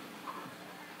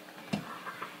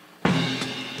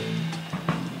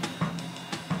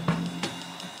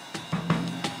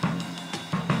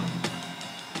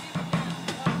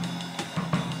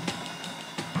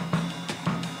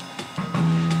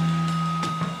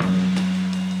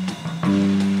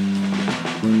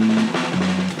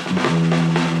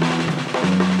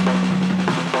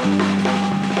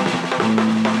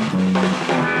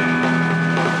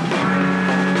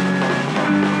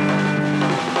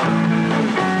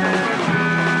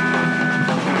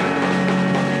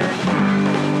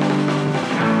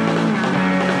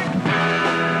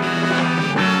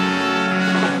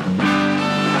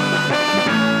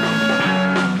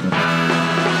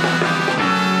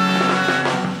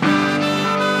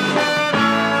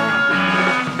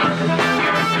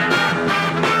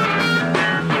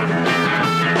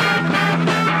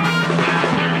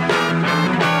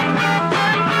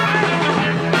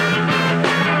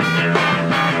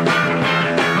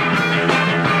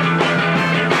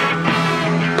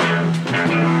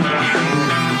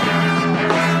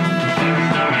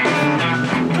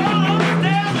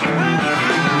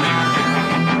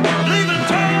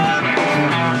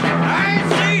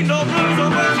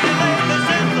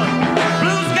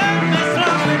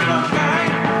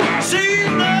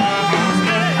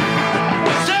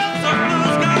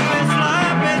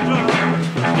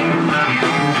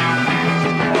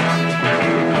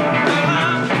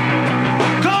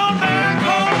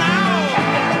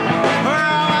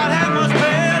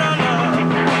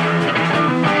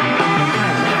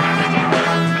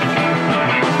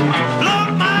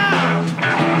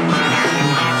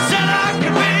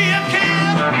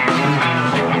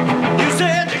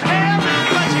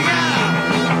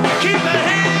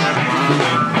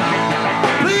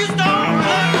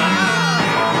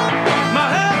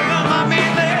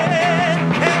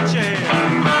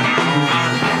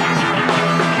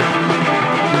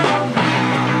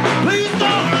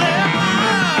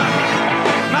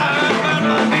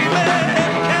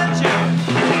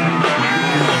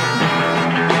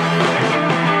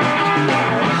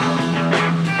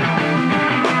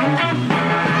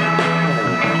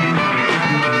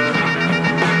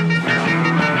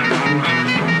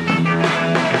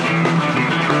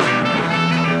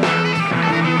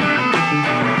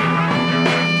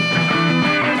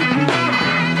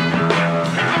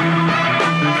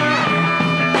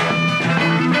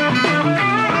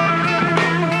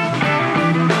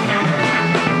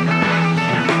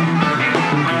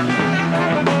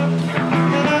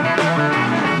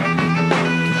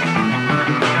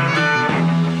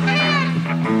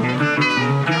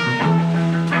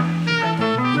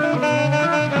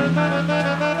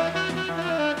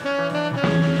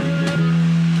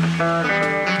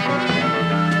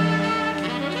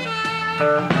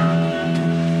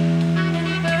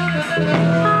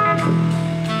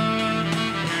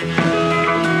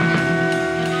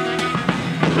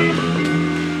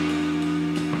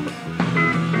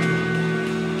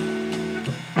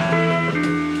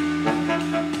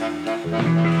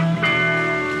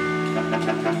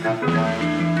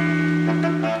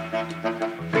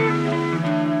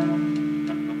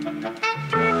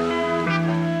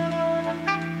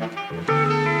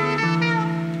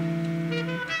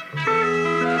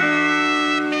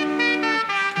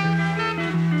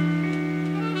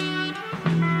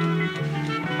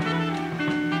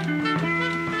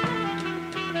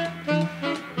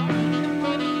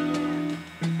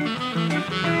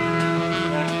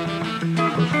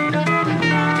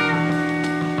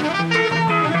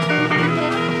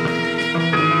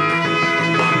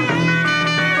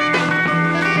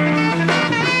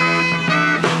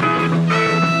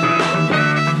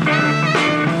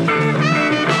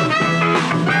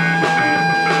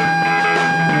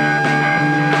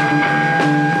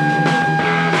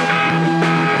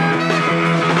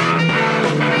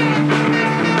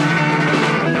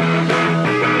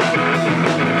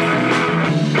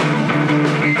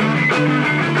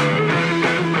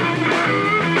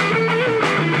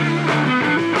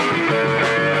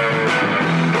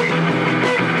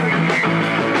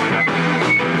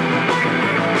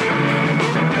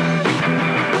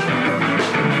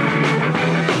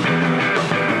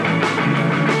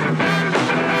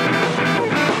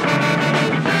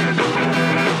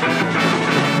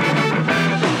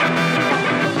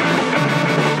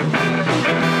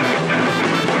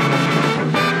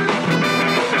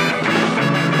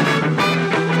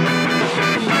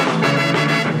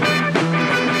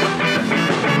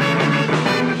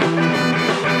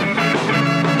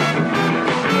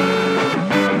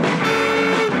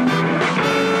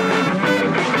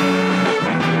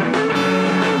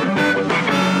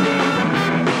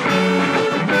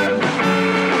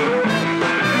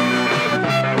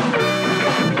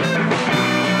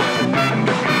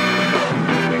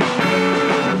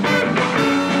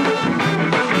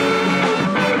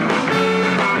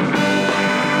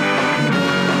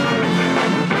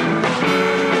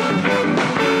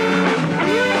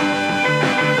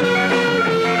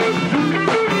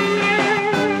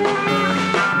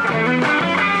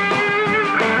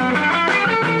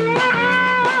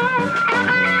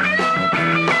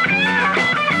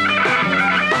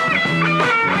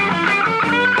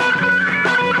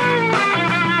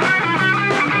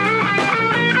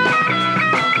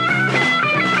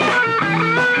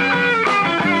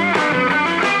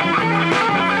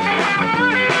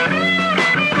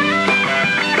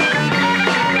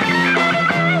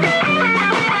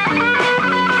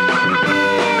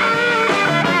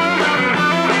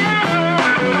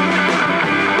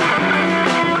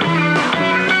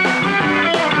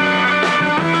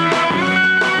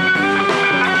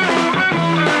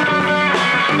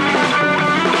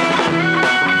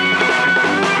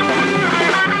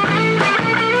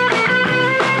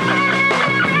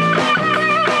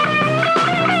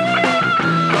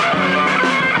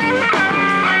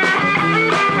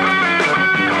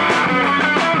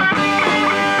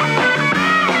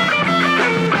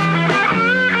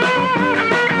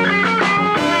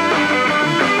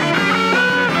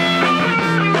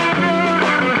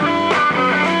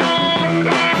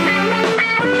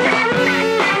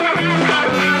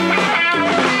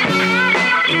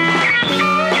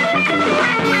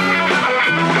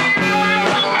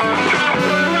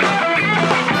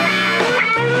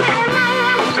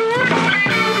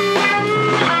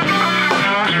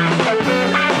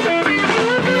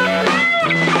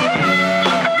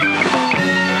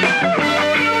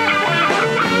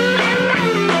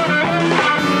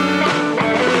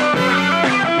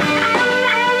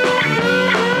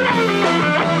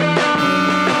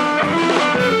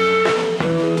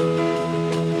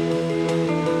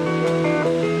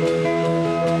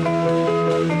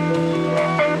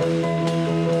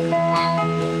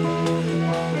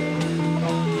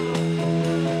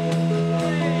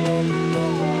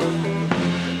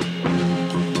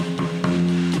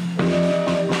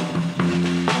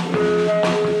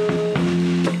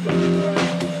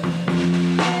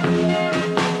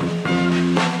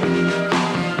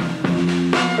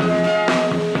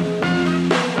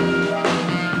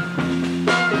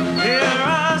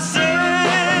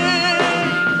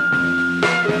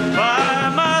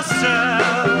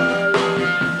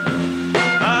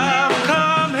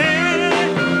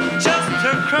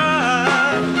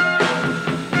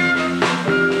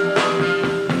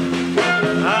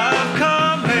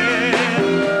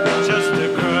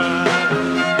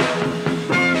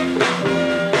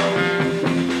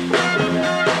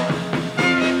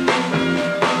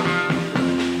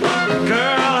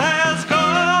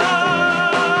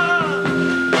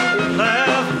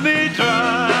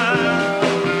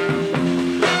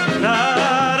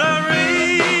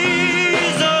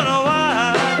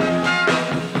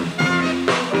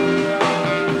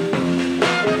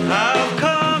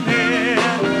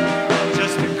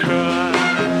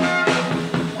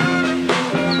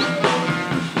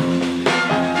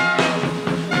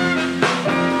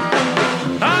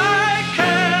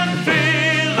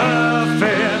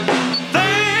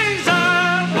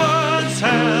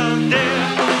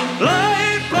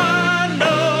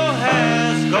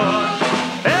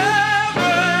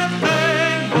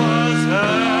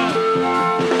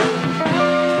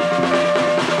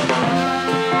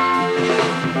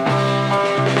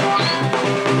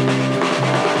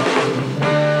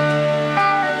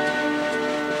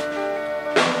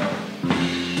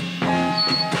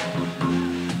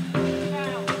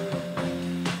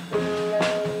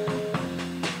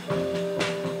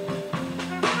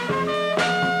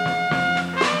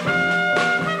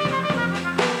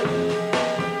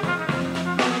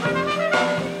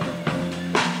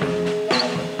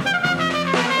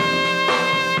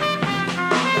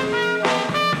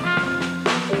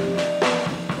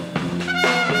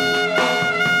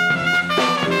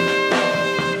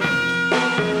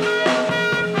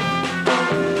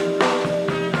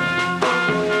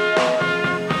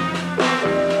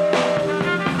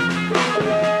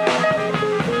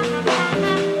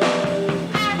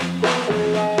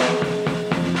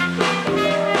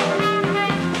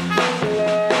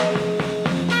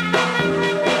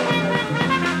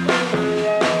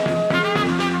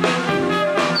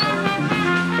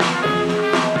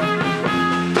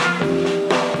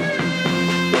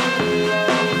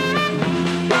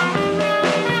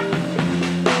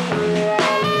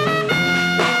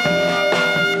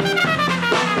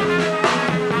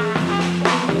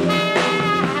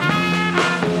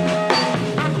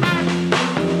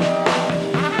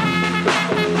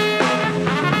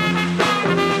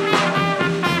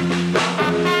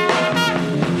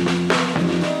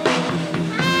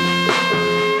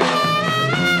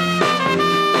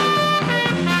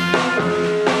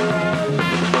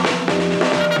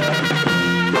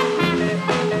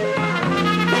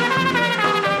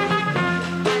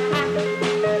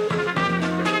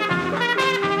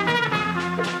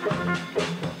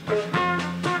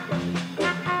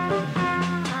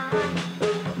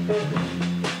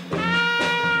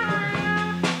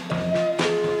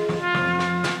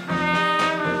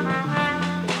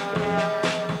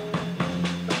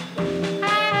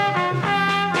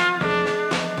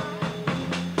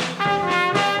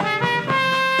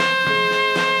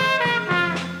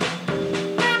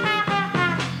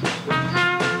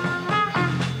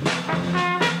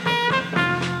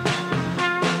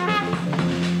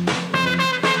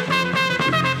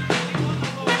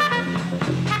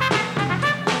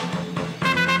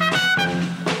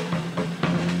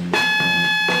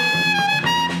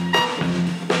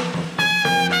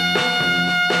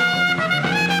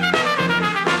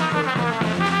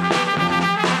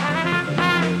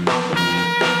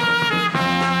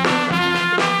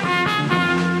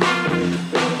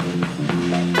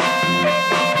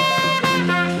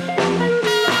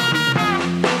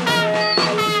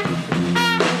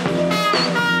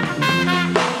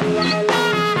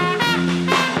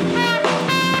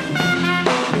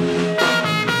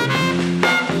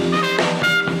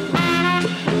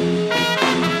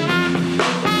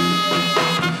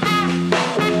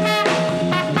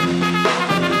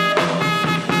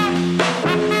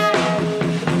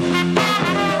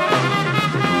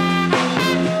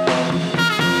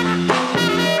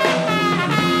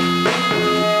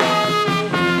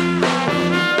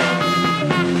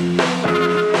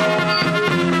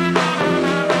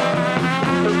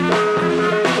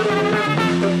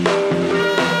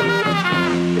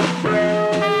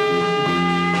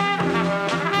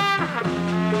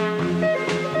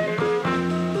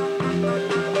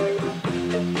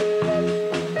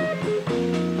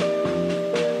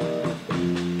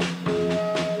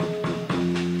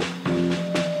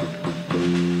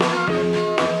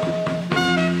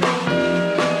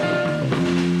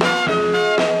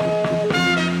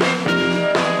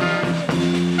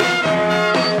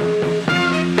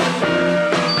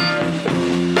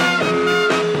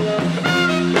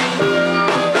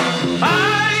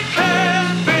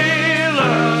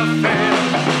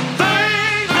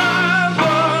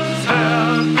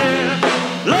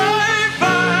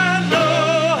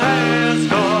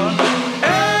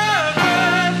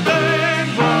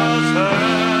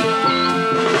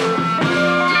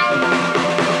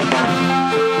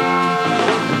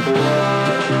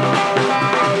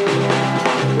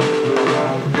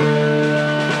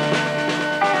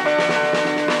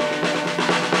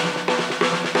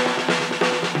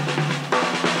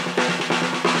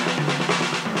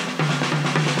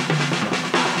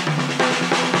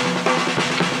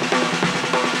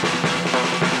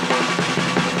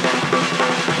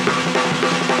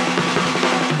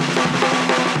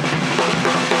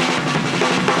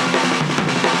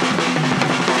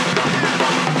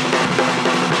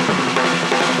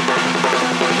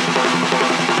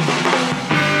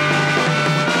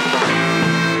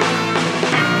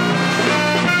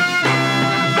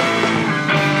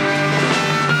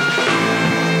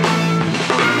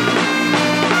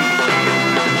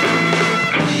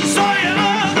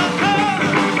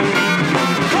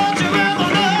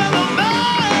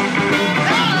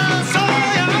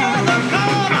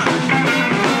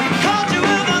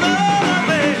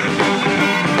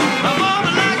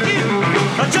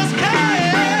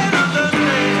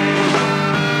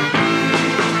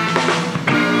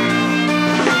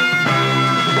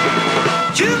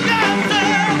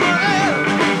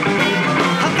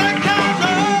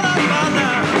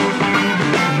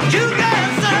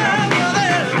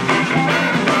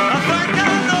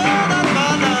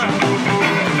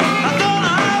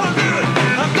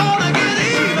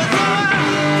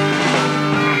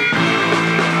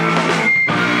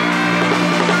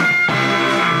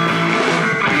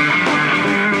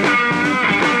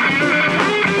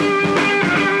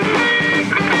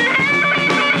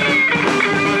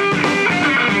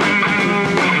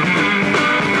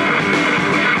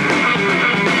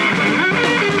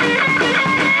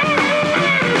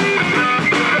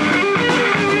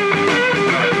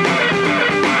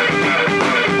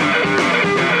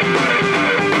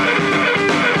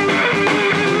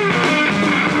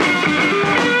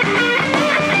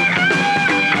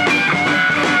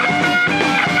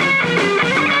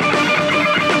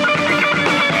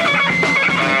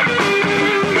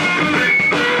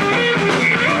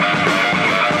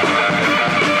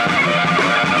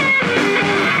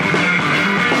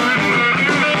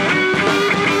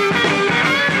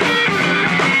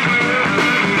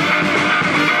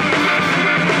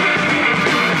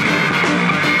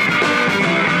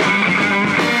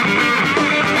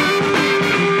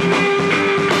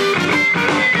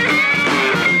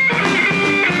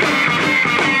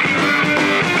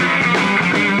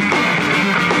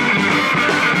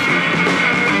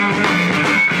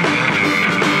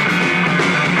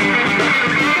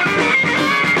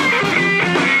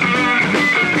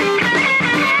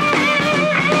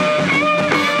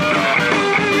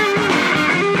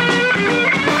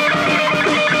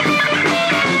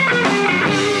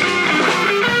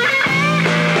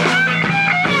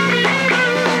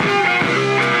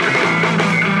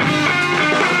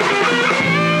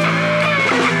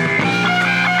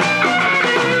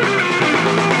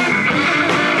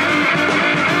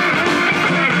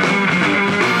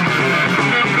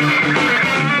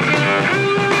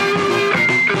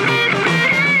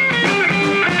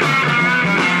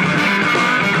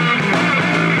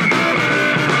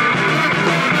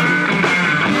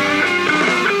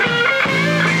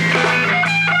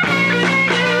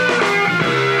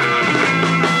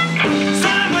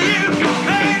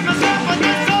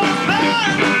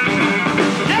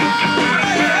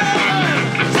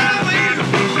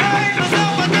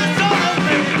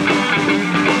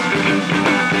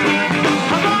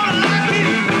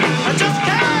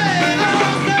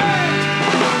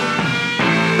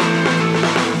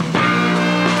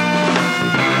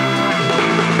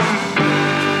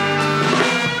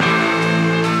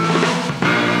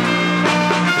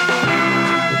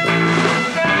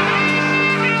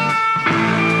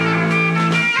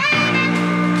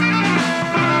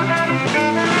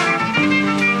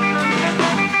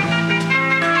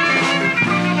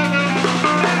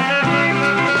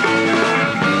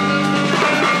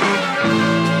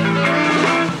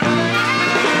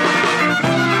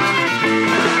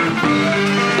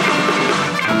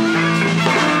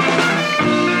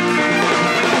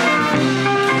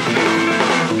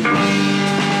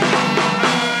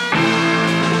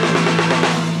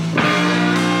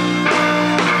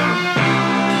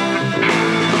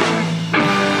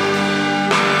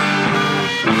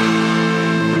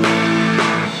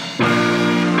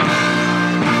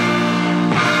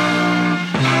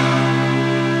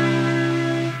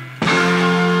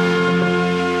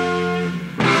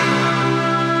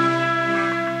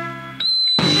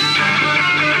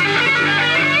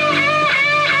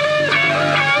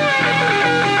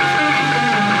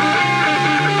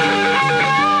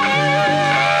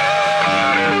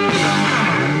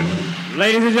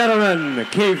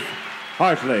 Keef,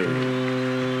 Hartley.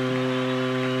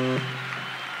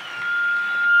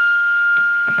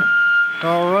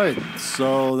 All right,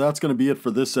 so that's going to be it for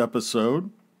this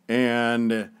episode.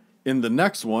 And in the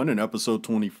next one, in episode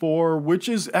 24, which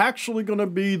is actually going to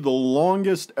be the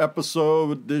longest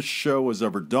episode this show has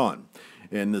ever done,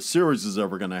 and the series is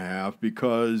ever going to have,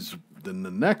 because in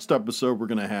the next episode, we're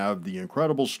going to have the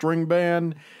Incredible String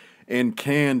Band and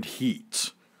Canned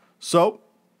Heat. So,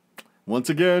 once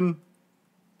again,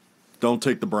 don't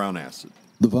take the brown acid.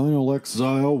 The Vinyl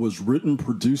Exile was written,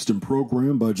 produced, and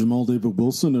programmed by Jamal David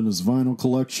Wilson and his vinyl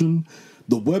collection.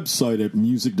 The website at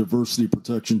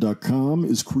musicdiversityprotection.com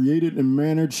is created and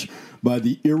managed by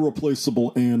the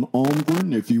irreplaceable Ann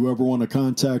Almgren. If you ever want to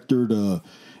contact her to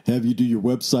have you do your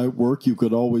website work, you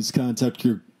could always contact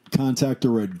her at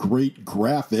Great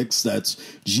Graphics. That's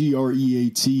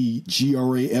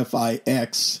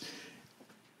GreatGrafix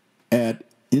at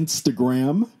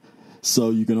Instagram.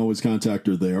 So you can always contact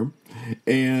her there.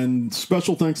 And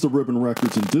special thanks to Ribbon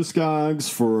Records and Discogs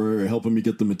for helping me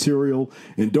get the material.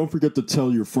 And don't forget to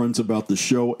tell your friends about the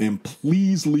show, and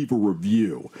please leave a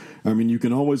review. I mean, you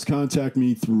can always contact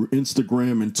me through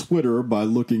Instagram and Twitter by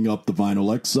looking up The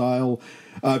Vinyl Exile.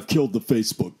 I've killed the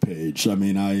Facebook page. I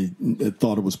mean, I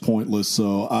thought it was pointless,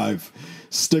 so I've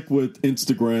stick with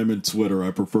Instagram and Twitter.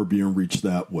 I prefer being reached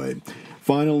that way.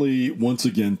 Finally, once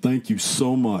again, thank you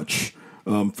so much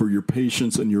for your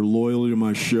patience and your loyalty to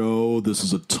my show. This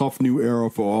is a tough new era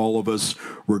for all of us,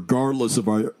 regardless of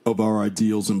our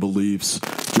ideals and beliefs.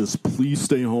 Just please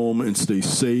stay home and stay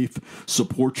safe.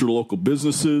 Support your local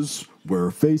businesses. Wear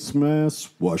a face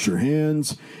mask, wash your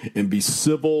hands, and be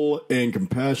civil and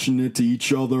compassionate to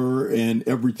each other and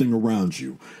everything around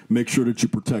you. Make sure that you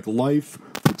protect life,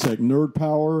 protect nerd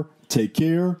power. Take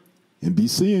care, and be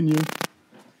seeing you.